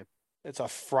Pitt game. It's a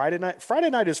Friday night. Friday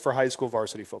night is for high school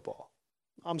varsity football.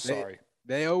 I'm sorry.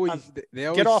 They always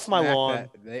get off my lawn.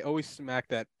 They always smack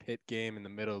that Pitt game in the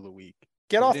middle of the week.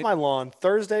 Get off my lawn.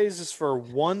 Thursdays is for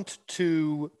 1 to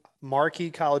 2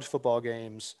 marquee college football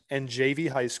games and JV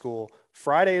high school.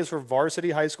 Friday is for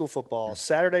varsity high school football.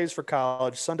 Saturdays for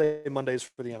college. Sunday, Mondays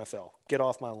for the NFL. Get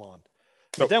off my lawn.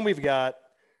 But then we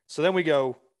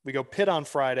go Pitt on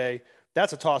Friday.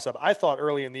 That's a toss up. I thought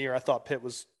early in the year, Pitt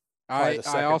was. I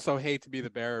also hate to be the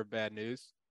bearer of bad news.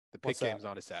 The Pitt game's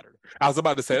on a Saturday. I was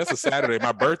about to say, that's a Saturday.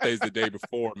 My birthday's the day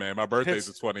before, man. My birthday's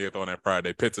the 28th on that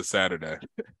Friday. Pitt's a Saturday.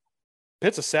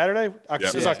 Pitt's a Saturday?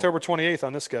 It's October 28th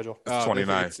on this schedule. It's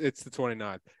 29th. It's the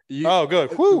 29th.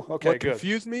 Good. Whew. Okay, what good.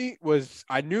 Confused me was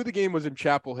I knew the game was in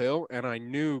Chapel Hill, and I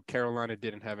knew Carolina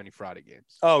didn't have any Friday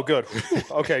games. Oh, good.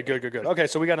 Okay, good. Okay,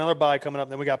 so we got another bye coming up.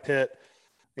 Then we got Pitt.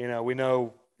 You know, we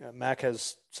know Mac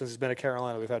has, since he's been at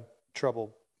Carolina, we've had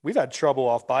trouble. We've had trouble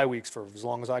off bye weeks for as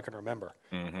long as I can remember.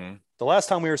 Mm-hmm. The last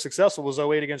time we were successful was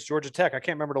 2008 against Georgia Tech. I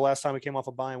can't remember the last time we came off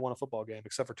a bye and won a football game,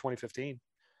 except for 2015.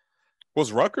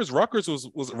 Was Rutgers? Rutgers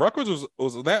was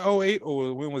that 2008,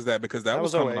 or when was that? Because that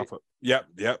was coming 08. off of. Yep.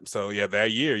 So yeah, that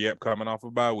year. Yep, coming off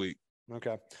of bye week.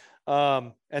 Okay.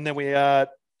 And then we got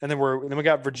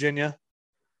Virginia,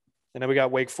 and then we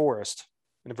got Wake Forest.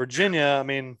 And Virginia, I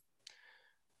mean,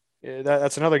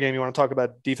 that's another game you want to talk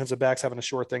about defensive backs having to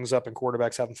shore things up and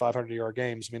quarterbacks having 500-yard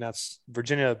games. I mean, that's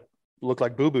Virginia looked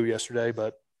like boo-boo yesterday,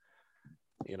 but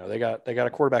they got a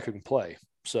quarterback who can play.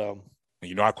 So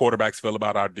you know how quarterbacks feel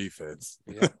about our defense.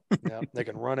 Yeah, they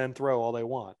can run and throw all they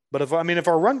want. But if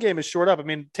our run game is short up, I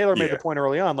mean, Taylor made the point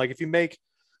early on, like if you make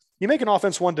an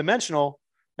offense one-dimensional,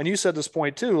 and you said this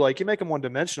point too, like you make them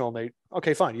one-dimensional, and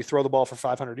okay, fine, you throw the ball for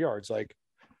 500 yards, like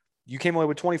you came away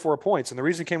with 24 points. And the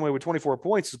reason you came away with 24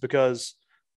 points is because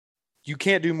you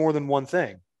can't do more than one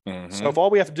thing. Mm-hmm. So if all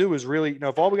we have to do is really,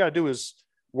 if all we got to do is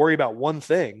worry about one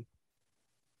thing,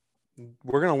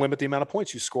 we're going to limit the amount of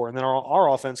points you score. And then our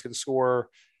offense can score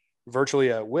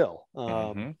virtually at will,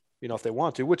 if they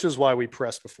want to, which is why we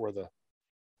pressed before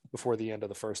the end of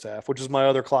the first half, which is my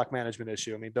other clock management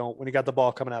issue. I mean, when you got the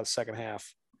ball coming out of the second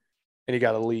half and you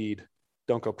got a lead,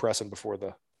 don't go pressing before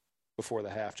the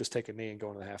half. Just take a knee and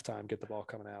go into the halftime, get the ball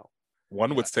coming out.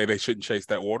 One would say they shouldn't chase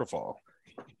that waterfall.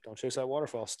 Don't chase that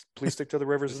waterfall. Please stick to the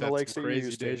rivers and the lakes that you're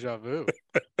used to. Crazy deja vu.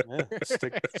 Yeah,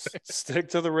 stick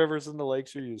to the rivers and the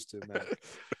lakes you're used to, man.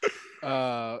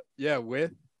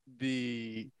 With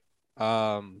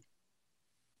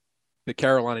the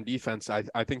Carolina defense,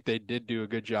 I think they did do a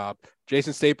good job.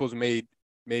 Jason Staples made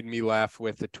me laugh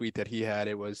with the tweet that he had.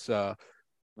 It was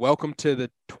welcome to the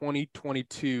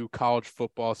 2022 college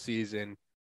football season,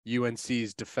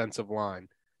 UNC's defensive line.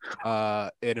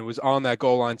 And it was on that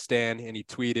goal line stand, and he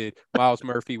tweeted, Miles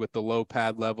Murphy with the low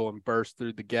pad level and burst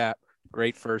through the gap.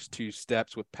 Great first two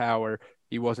steps with power.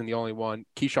 He wasn't the only one.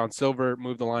 Keyshawn Silver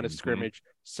moved the line of scrimmage.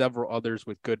 Several others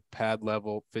with good pad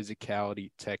level,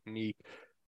 physicality, technique.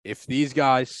 If these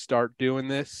guys start doing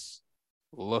this,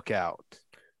 look out.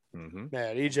 Man,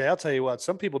 EJ, I'll tell you what,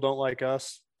 some people don't like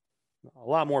us. A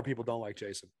lot more people don't like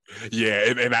Jason.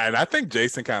 Yeah, and I think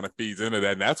Jason kind of feeds into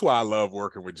that, and that's why I love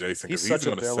working with Jason, because he's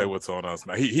going to say what's on us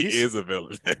now. He is a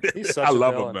villain. I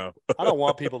love him though. I don't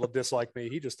want people to dislike me.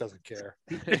 He just doesn't care.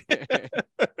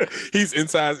 He's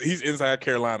inside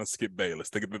Carolina Skip Bayless.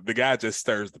 The guy just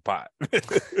stirs the pot.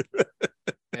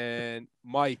 And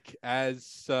Mike,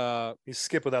 as he's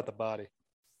Skip without the body.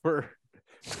 For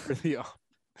the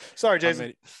Sorry,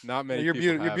 Jason. Not many. You're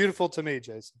beautiful to me,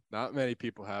 Jason. Not many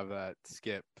people have that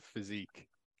Skip physique.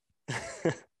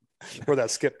 Or that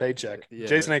Skip paycheck. Yeah.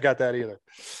 Jason ain't got that either.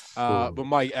 But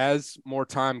Mike, as more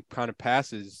time kind of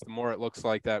passes, the more it looks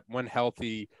like that when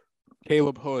healthy,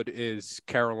 Caleb Hood is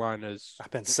Carolina's. I've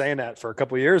been saying that for a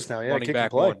couple of years now. Yeah, kick and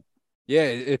play. Yeah,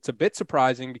 it's a bit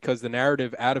surprising because the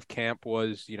narrative out of camp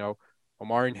was,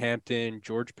 Omarion Hampton,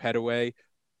 George Pettaway,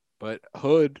 but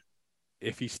Hood,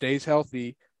 if he stays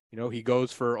healthy, he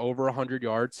goes for over 100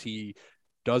 yards. He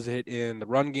does it in the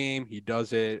run game. He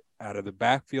does it out of the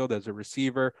backfield as a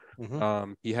receiver.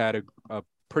 He had a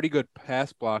pretty good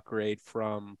pass block grade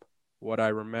from what I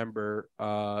remember.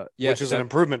 Which is an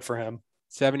improvement for him.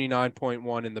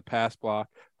 79.1 in the pass block.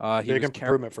 Big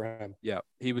improvement for him. Yeah,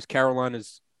 he was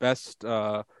Carolina's best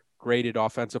graded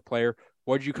offensive player.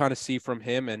 What did you kind of see from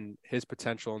him and his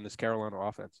potential in this Carolina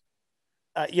offense?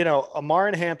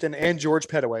 Omarion Hampton and George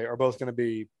Pettaway are both going to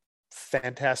be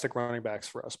fantastic running backs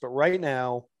for us. But right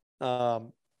now,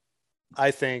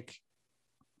 I think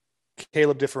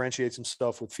Caleb differentiates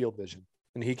himself with field vision,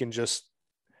 and he can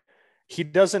he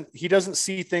doesn't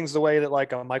see things the way that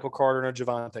like a Michael Carter and a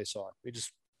Javonte saw it.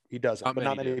 He doesn't, but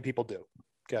not many people do.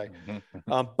 Okay.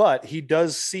 But he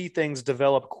does see things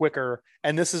develop quicker.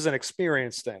 And this is an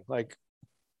experience thing. Like,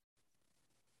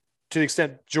 to the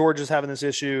extent George is having this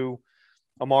issue,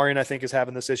 Omarion, I think, is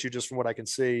having this issue just from what I can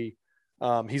see.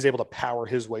 He's able to power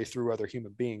his way through other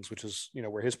human beings, which is,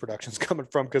 where his production's coming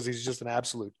from, because he's just an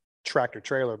absolute tractor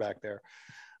trailer back there.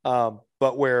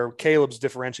 But where Caleb's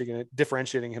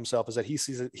differentiating himself is that he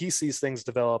sees things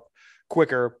develop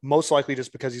quicker, most likely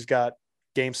just because he's got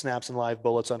game snaps and live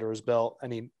bullets under his belt,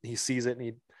 and he sees it,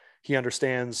 and he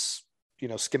understands,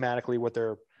 schematically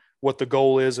what the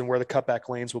goal is and where the cutback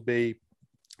lanes will be.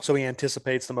 So he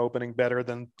anticipates them opening better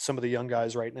than some of the young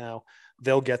guys right now.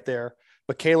 They'll get there,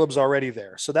 but Caleb's already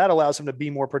there. So that allows him to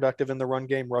be more productive in the run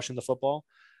game, rushing the football.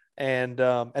 And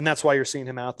that's why you're seeing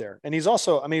him out there. And he's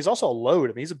also a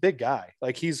load. I mean, he's a big guy.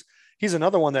 Like he's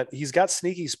another one that he's got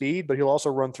sneaky speed, but he'll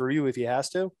also run through you if he has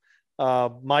to.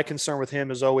 My concern with him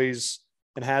is always,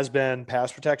 and has been,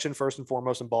 pass protection first and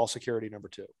foremost, and ball security number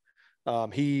two.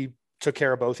 He took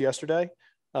care of both yesterday.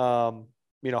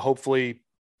 Hopefully,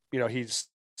 he's,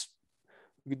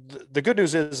 the good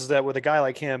news is that with a guy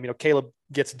like him, Caleb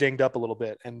gets dinged up a little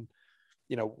bit, and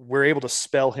we're able to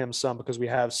spell him some because we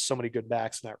have so many good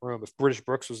backs in that room. If British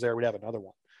Brooks was there, we'd have another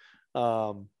one.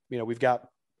 We've got,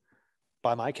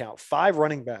 by my count, 5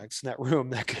 running backs in that room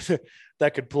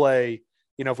that could play.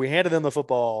 If we handed them the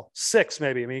football, 6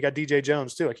 maybe. I mean, you got DJ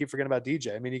Jones too. I keep forgetting about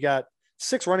DJ. I mean, you got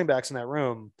 6 running backs in that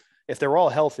room. If they're all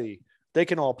healthy, they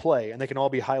can all play and they can all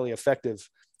be highly effective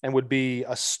and would be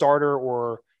a starter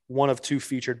or one of 2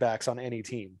 featured backs on any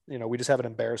team. We just have an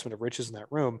embarrassment of riches in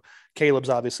that room. Caleb's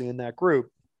obviously in that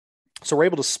group. So we're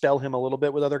able to spell him a little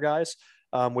bit with other guys,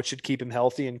 which should keep him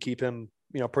healthy and keep him,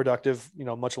 productive,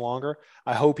 much longer.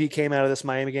 I hope he came out of this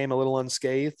Miami game a little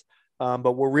unscathed,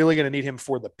 but we're really going to need him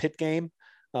for the Pitt game.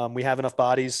 We have enough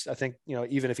bodies. I think,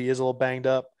 even if he is a little banged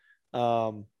up,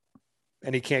 and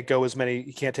he can't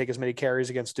take as many carries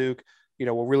against Duke,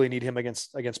 we'll really need him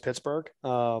against Pittsburgh.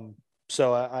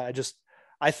 So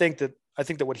I think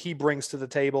that what he brings to the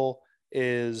table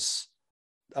is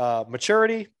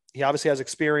maturity. He obviously has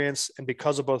experience, and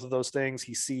because of both of those things,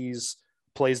 he sees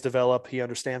plays develop. He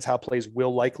understands how plays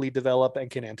will likely develop and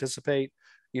can anticipate,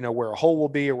 where a hole will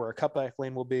be or where a cutback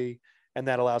lane will be. And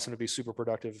that allows him to be super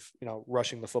productive,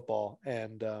 rushing the football.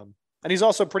 And he's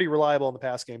also pretty reliable in the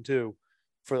pass game too,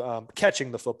 for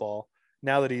catching the football.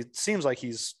 Now that he seems like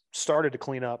he's started to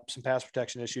clean up some pass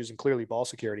protection issues and clearly ball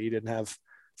security. He didn't have,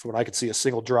 from what I could see, a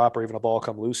single drop or even a ball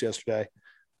come loose yesterday.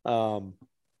 I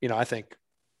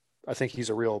think he's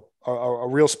a real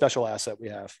special asset we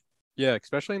have. Yeah,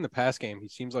 especially in the pass game. He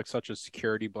seems like such a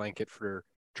security blanket for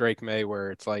Drake May,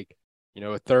 where it's like, a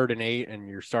 3rd and 8, and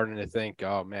you're starting to think,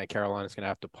 oh man, Carolina's going to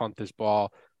have to punt this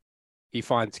ball. He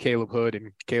finds Caleb Hood,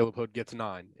 and Caleb Hood gets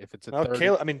 9. If it's a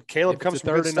Caleb comes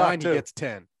from good stock 9, too. He gets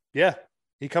 10. Yeah,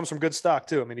 he comes from good stock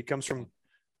too. I mean, he comes from,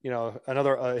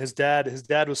 another. His dad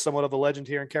was somewhat of a legend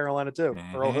here in Carolina too,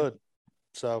 Earl Hood.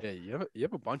 So yeah, you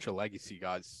have a bunch of legacy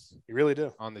guys. You really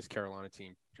do on this Carolina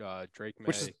team. Drake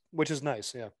May, which is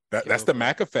nice. Yeah, that's the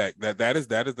Mac effect. That is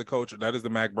the coach. That is the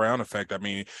Mac Brown effect. I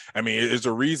mean, it's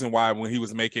a reason why when he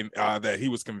was making that he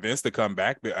was convinced to come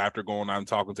back after going out and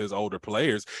talking to his older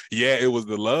players. Yeah, it was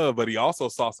the love, but he also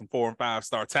saw some 4- and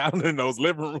 5-star talent in those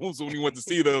living rooms when he went to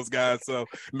see those guys. So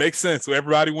makes sense. So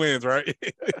everybody wins, right?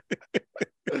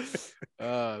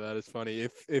 That is funny.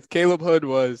 If Caleb Hood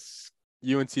was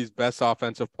UNC's best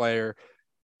offensive player,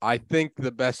 I think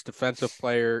the best defensive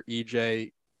player,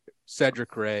 EJ, Cedric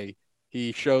Gray.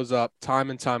 He shows up time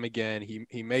and time again.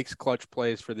 He makes clutch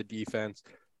plays for the defense,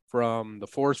 from the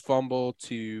forced fumble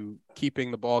to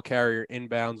keeping the ball carrier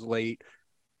inbounds late,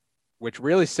 which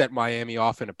really set Miami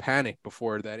off in a panic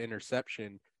before that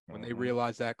interception when they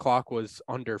realized that clock was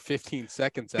under 15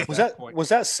 seconds at that point. Was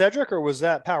that Cedric or was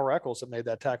that Power Eccles that made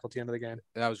that tackle at the end of the game?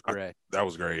 That was Gray. That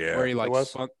was Gray, yeah.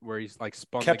 Where he's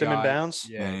spun kept the him in bounds?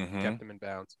 Yeah, kept him in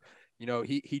bounds.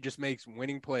 He just makes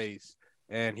winning plays.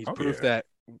 And he's proof that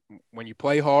when you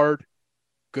play hard,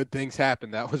 good things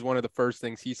happen. That was one of the first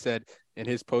things he said in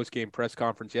his post-game press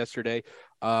conference yesterday.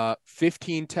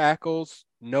 15 tackles,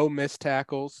 no missed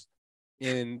tackles.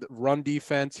 In run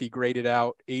defense, he graded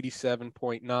out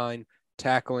 87.9.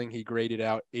 Tackling, he graded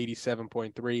out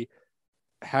 87.3.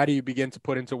 How do you begin to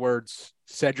put into words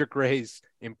Cedric Gray's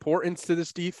importance to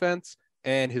this defense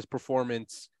and his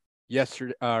performance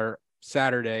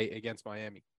Saturday against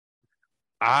Miami?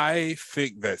 I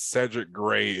think that Cedric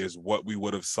Gray is what we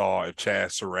would have saw if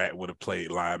Chaz Surratt would have played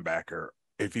linebacker,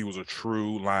 if he was a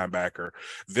true linebacker.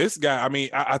 This guy,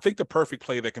 I think the perfect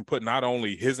play that can put not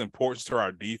only his importance to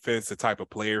our defense, the type of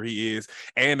player he is,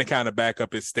 and to kind of back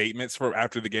up his statements from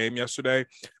after the game yesterday,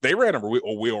 they ran a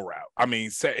wheel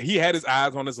route. He had his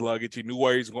eyes on his luggage. He knew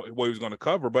where he was going to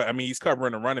cover, but he's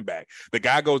covering a running back. The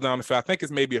guy goes down the field. I think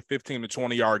it's maybe a 15 to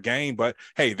 20-yard gain, but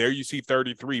hey, there you see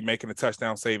 33 making a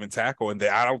touchdown saving tackle, and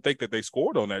I don't think that they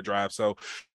scored on that drive. So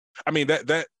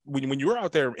that when you're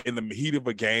out there in the heat of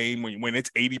a game, when it's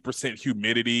 80%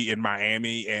 humidity in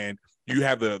Miami and you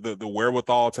have the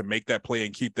wherewithal to make that play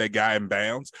and keep that guy in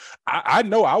bounds, I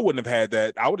know I wouldn't have had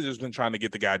that. I would have just been trying to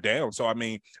get the guy down. So,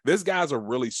 this guy's a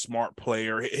really smart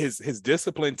player. His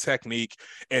discipline, technique,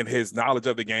 and his knowledge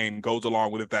of the game goes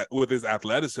along with his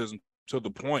athleticism to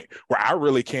the point where I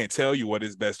really can't tell you what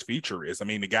his best feature is.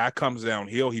 The guy comes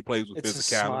downhill. He plays with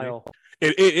physicality.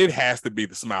 It has to be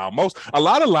the smile. A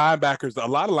lot of linebackers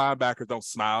don't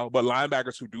smile, but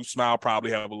linebackers who do smile probably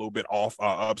have a little bit off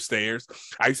upstairs.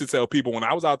 I used to tell people when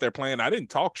I was out there playing, I didn't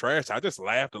talk trash. I just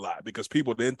laughed a lot because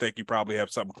people didn't think you probably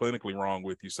have something clinically wrong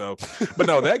with you. So, but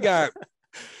no, that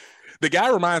The guy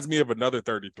reminds me of another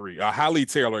 33, Hallie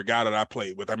Taylor, a guy that I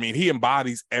played with. I mean, he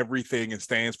embodies everything and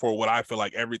stands for what I feel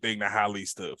like everything that Hallie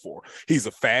stood for. He's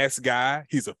a fast guy.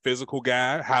 He's a physical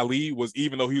guy. Hallie was,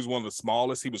 even though he was one of the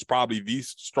smallest, he was probably the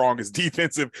strongest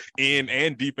defensive end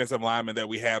and defensive lineman that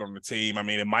we had on the team. I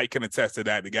mean, and Mike can attest to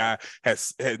that. The guy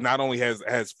has not only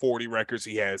has 40 records,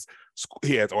 he has.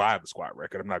 Oh, I have the squat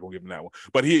record. I'm not gonna give him that one,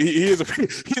 but he's a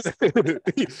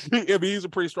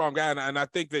pretty strong guy, and I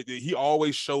think that he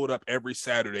always showed up every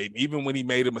Saturday. Even when he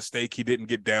made a mistake, he didn't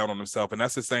get down on himself, and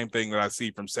that's the same thing that I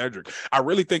see from Cedric. I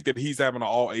really think that he's having an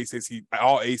all ACC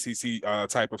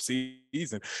type of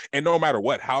season, and no matter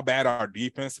how bad our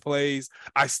defense plays,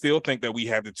 I still think that we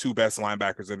have the two best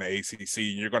linebackers in the ACC.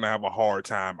 And you're gonna have a hard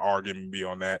time arguing me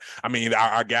on that. I mean,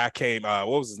 our guy came. What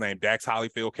was his name? Dax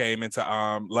Hollifield came into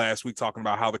last week talking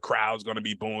about how the crowd's going to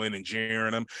be booing and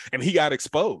jeering him, and he got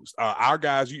exposed. Our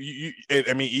guys,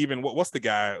 I mean, even what's the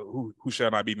guy who shall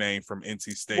not be named from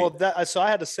NC State? Well, so I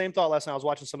had the same thought last night. I was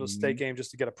watching some of the state game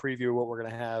just to get a preview of what we're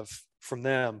going to have from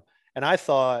them, and I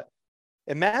thought,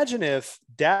 imagine if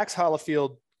Dax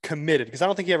Hollifield committed, because I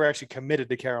don't think he ever actually committed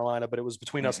to Carolina, but it was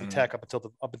between us and Tech up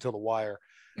until the wire.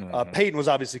 Peyton was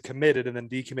obviously committed and then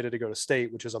decommitted to go to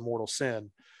State, which is a mortal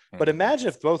sin. But imagine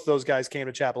if both those guys came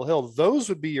to Chapel Hill, those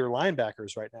would be your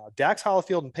linebackers right now. Dax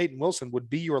Hollifield and Peyton Wilson would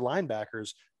be your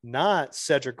linebackers, not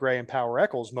Cedric Gray and Power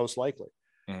Eccles, most likely.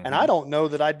 And I don't know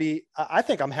that I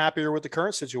think I'm happier with the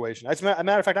current situation. As a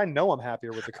matter of fact, I know I'm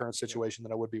happier with the current situation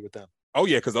than I would be with them. Oh,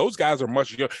 yeah, because those guys are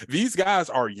much younger. These guys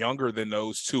are younger than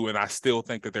those two, and I still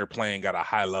think that they're playing at a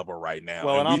high level right now.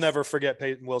 Well, and I'll never forget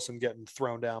Peyton Wilson getting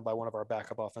thrown down by one of our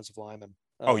backup offensive linemen.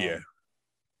 Oh, yeah.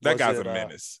 That guy's a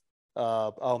menace.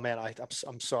 Oh man,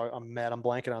 I'm sorry, I'm mad. I'm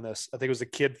blanking on this. I think it was a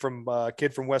kid from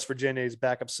West Virginia. He's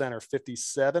backup center,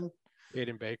 57.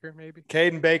 Caden Baker, maybe.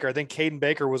 Caden Baker. I think Caden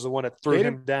Baker was the one that threw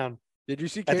him down. Did you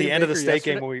see at the end of the state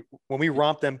game when we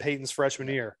romped them Peyton's freshman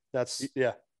year?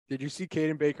 Yeah. Did you see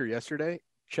Caden Baker yesterday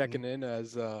checking in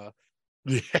as the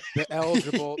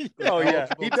eligible? He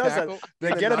does that.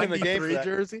 They get him in the game for that.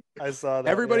 Jersey. I saw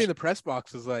that. Everybody in the press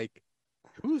box was like,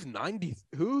 "Who's 90?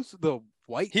 Who's the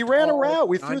white?" He ran a route.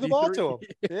 We threw the ball to him.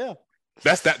 Yeah.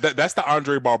 That's the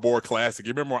Andre Barbour classic.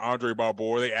 You remember Andre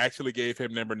Barbour? They actually gave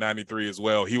him number 93 as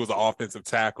well. He was an offensive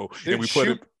tackle. Dude, and we put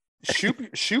him.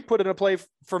 Shoot put in a play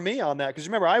for me on that, because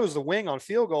remember I was the wing on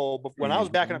field goal, but when I was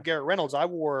backing up Garrett Reynolds, I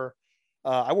wore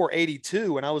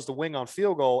 82 and I was the wing on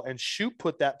field goal, and Shoot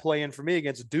put that play in for me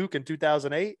against Duke in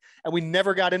 2008, and we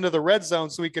never got into the red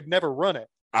zone, so we could never run it.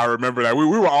 I remember that. We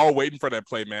were all waiting for that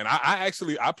play, man. I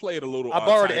played a little. I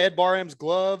borrowed Ed Barham's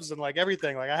gloves and like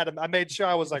everything. Like I made sure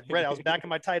I was like ready. I was back in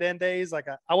my tight end days. Like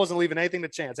I wasn't leaving anything to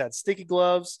chance. I had sticky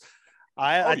gloves.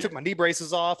 I took my knee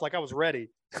braces off. Like I was ready.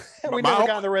 We never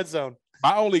got in the red zone.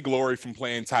 My only glory from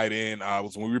playing tight end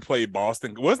was when we played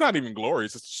Boston. Well, it's not even glory;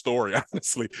 it's just a story.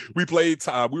 Honestly, we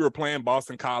were playing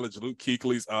Boston College, Luke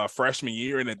Kuechly's freshman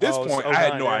year, and at this point, I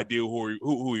had no idea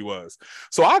who he was.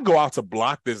 So I go out to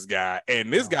block this guy,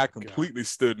 and this guy completely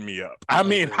stood me up. I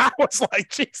mean, I was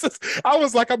like, Jesus! I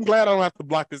was like, I'm glad I don't have to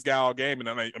block this guy all game. And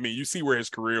I mean, you see where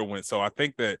his career went. So I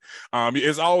think that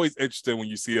it's always interesting when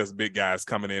you see us big guys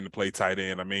coming in to play tight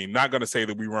end. I mean, not going to say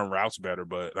that we run routes better,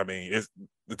 but I mean,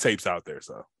 the tape's out there.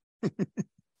 So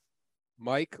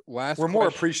Mike, we're more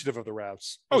appreciative of the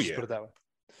routes. Let's put it that way.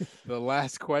 The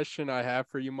last question I have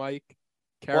for you, Mike.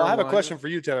 Carolina. Well, I have a question for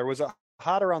you, Taylor. Was it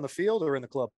hotter on the field or in the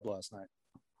club last night?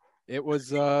 It was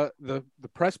the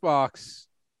press box.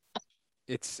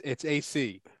 It's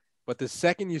AC, but the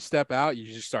second you step out, you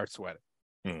just start sweating.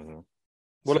 Mm-hmm.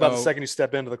 What about the second you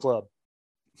step into the club?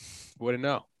 Wouldn't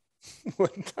know.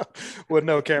 Wouldn't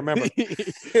know. Can't remember.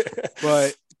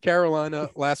 But Carolina,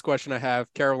 last question I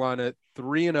have. Carolina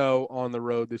 3-0 on the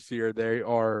road this year. They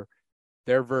are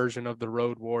their version of the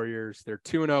Road Warriors. They're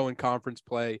 2-0 in conference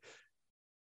play.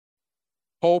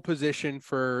 Pole position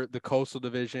for the Coastal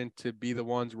Division to be the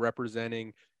ones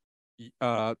representing the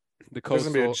Coastal. There's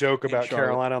going to be a joke about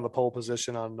Carolina on the pole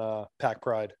position on Pack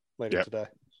Pride later today.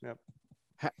 Yep.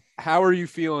 How are you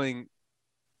feeling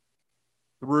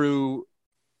through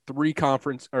two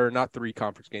conference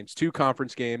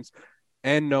games,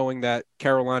 and knowing that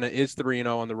Carolina is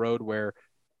 3-0 on the road, where,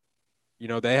 you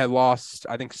know, they had lost,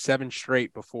 I think, 7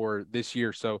 straight before this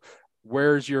year. So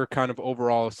where's your kind of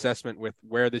overall assessment with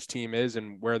where this team is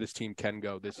and where this team can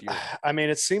go this year? I mean,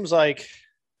 it seems like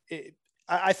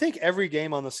I think every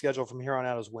game on the schedule from here on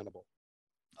out is winnable.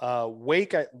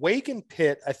 Wake and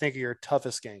Pitt, I think, are your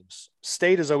toughest games.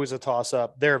 State is always a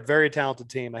toss-up. They're a very talented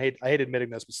team. I hate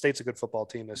admitting this, but State's a good football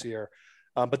team this year.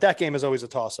 But that game is always a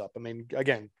toss-up. I mean,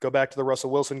 again, go back to the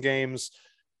Russell Wilson games.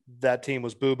 that team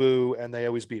was boo-boo and they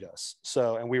always beat us.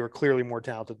 So, and we were clearly more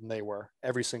talented than they were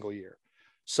every single year.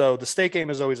 So the state game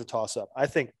is always a toss-up. I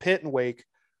think Pitt and Wake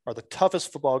are the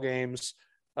toughest football games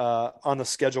on the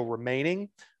schedule remaining.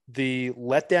 The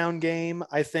letdown game,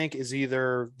 I think, is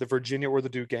either the Virginia or the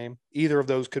Duke game. Either of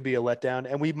those could be a letdown,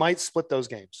 and we might split those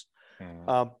games.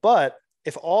 But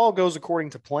if all goes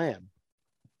according to plan,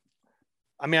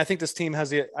 I mean, I think this team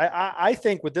has I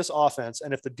think with this offense,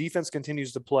 and if the defense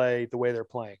continues to play the way they're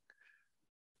playing,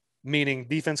 meaning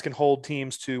defense can hold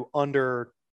teams to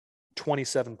under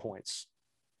 27 points.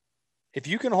 If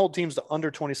you can hold teams to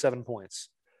under 27 points,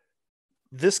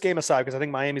 this game aside, because I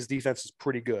think Miami's defense is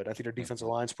pretty good. I think their defensive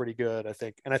line's pretty good. I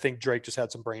think Drake just had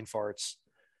some brain farts.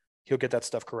 He'll get that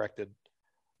stuff corrected.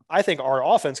 I think our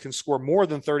offense can score more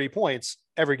than 30 points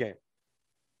every game.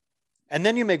 And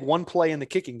then you make one play in the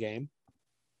kicking game,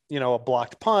 a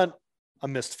blocked punt, a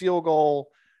missed field goal,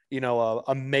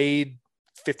 a made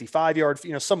 55-yard,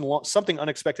 something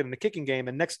unexpected in the kicking game.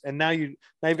 And now you've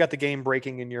got the game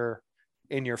breaking in your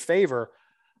favor.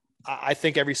 I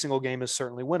think every single game is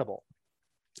certainly winnable.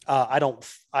 I'm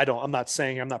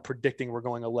not predicting we're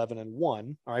going 11-1.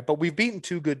 All right. But we've beaten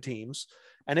two good teams.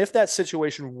 And if that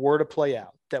situation were to play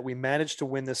out, that we managed to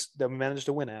win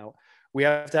out, we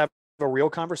have to have a real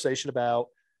conversation about,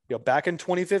 back in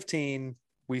 2015,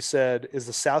 we said, is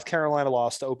the South Carolina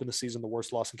loss to open the season the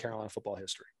worst loss in Carolina football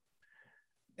history?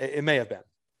 It may have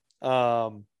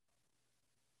been.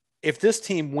 If this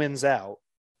team wins out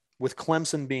with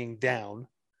Clemson being down,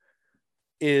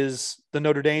 is the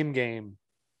Notre Dame game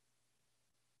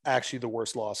actually the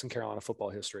worst loss in Carolina football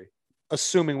history,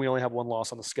 assuming we only have one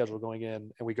loss on the schedule going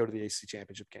in and we go to the ACC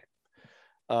championship game?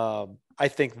 I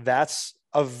think that's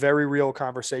a very real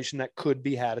conversation that could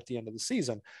be had at the end of the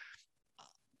season.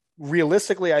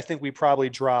 Realistically, I think we probably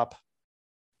drop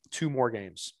two more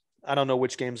games. I don't know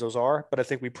which games those are, but I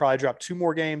think we probably drop two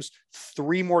more games.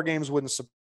 3 more games wouldn't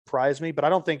surprise me, but I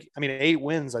don't think, 8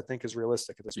 wins, I think, is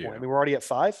realistic at this point. We're already at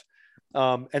 5,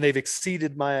 and they've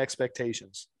exceeded my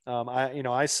expectations.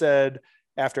 I said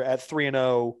at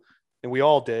 3-0, and we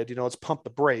all did, let's pump the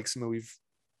brakes. We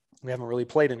haven't really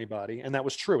played anybody, and that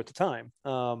was true at the time.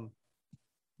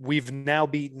 We've now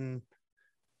beaten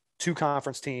 2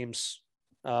 conference teams.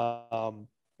 We're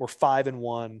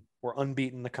 5-1. We're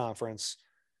unbeaten in the conference,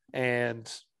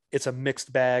 and it's a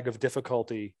mixed bag of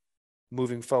difficulty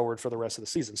moving forward for the rest of the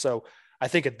season. So I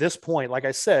think at this point, like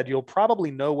I said, you'll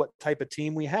probably know what type of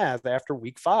team we have after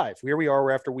week 5. Here we are,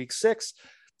 we're after week 6.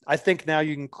 I think now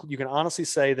you can honestly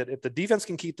say that if the defense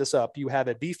can keep this up, you have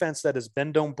a defense that is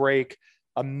bend don't break,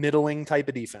 a middling type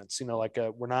of defense.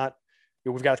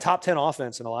 We've got a top 10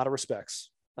 offense in a lot of respects,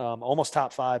 almost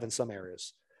top 5 in some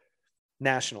areas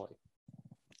nationally.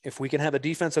 If we can have a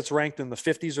defense that's ranked in the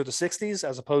 50s or the 60s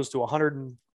as opposed to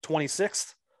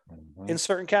 126th in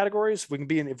certain categories,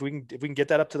 if we can get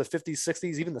that up to the 50s,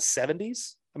 60s, even the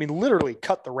 70s, literally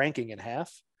cut the ranking in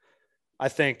half. I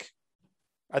think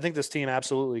this team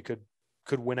absolutely could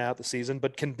win out the season,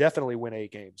 but can definitely win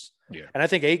 8 games. Yeah. And I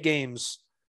think 8 games,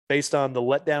 based on the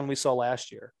letdown we saw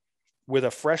last year, with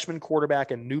a freshman quarterback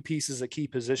and new pieces at key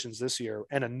positions this year,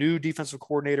 and a new defensive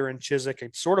coordinator in Chizik,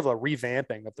 and sort of a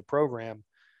revamping of the program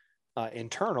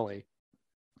internally,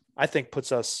 I think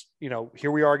puts us,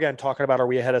 here we are again talking about, are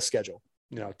we ahead of schedule?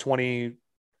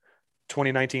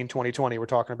 2019, 2020, we're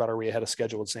talking about, are we ahead of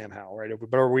schedule with Sam Howell, right?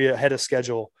 But are we ahead of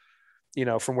schedule,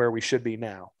 from where we should be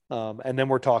now? And then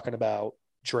we're talking about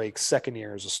Drake's second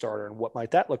year as a starter and what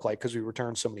might that look like, because we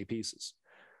returned so many pieces.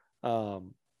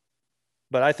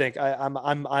 But I think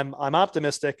I'm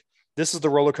optimistic. This is the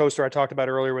roller coaster I talked about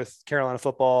earlier with Carolina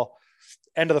football.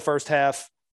 End of the first half,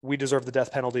 we deserve the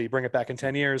death penalty. Bring it back in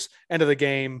 10 years. End of the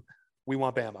game, we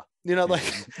want Bama.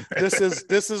 This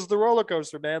is the roller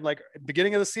coaster, man. Like,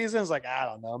 beginning of the season is like, I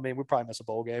don't know. We probably miss a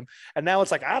bowl game, and now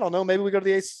it's like, I don't know. Maybe we go to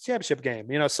the ACC championship game.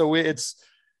 So it's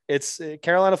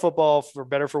Carolina football, for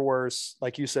better for worse.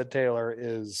 Like you said, Taylor,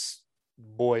 it's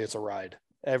a ride.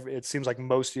 It seems like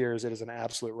most years it is an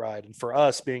absolute ride. And for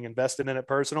us, being invested in it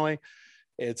personally,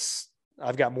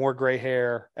 I've got more gray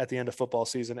hair at the end of football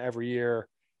season every year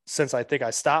since I think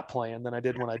I stopped playing than I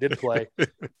did when I did play.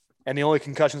 And the only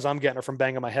concussions I'm getting are from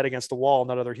banging my head against the wall,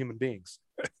 not other human beings.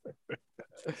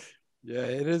 Yeah,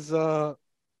 it is.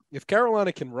 If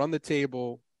Carolina can run the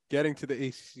table, getting to the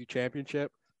ACC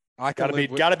championship,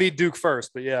 gotta beat Duke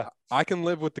first. But yeah, I can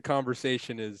live with the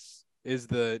conversation. Is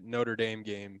the Notre Dame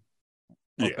game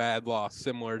a bad loss,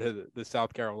 similar to the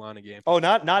South Carolina game? Oh,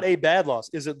 not a bad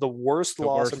loss. Is it the worst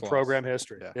loss in program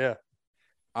history? Yeah.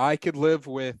 I could live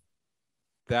with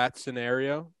that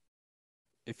scenario.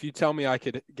 If you tell me I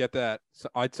could get that,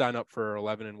 I'd sign up for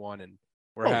 11-1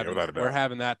 We're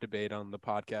having that debate on the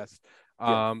podcast.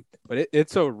 But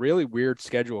it's a really weird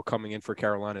schedule coming in for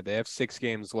Carolina. They have 6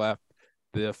 games left.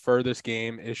 The furthest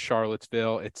game is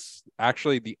Charlottesville. It's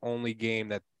actually the only game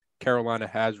that Carolina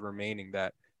has remaining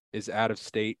that is out of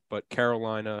state. But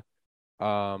Carolina,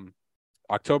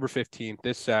 October 15th,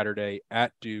 this Saturday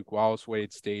at Duke, Wallace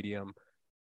Wade Stadium,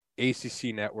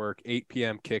 ACC Network, 8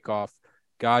 p.m. kickoff.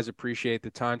 Guys, appreciate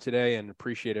the time today and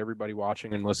appreciate everybody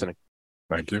watching and listening.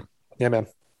 Thank you. Yeah, man.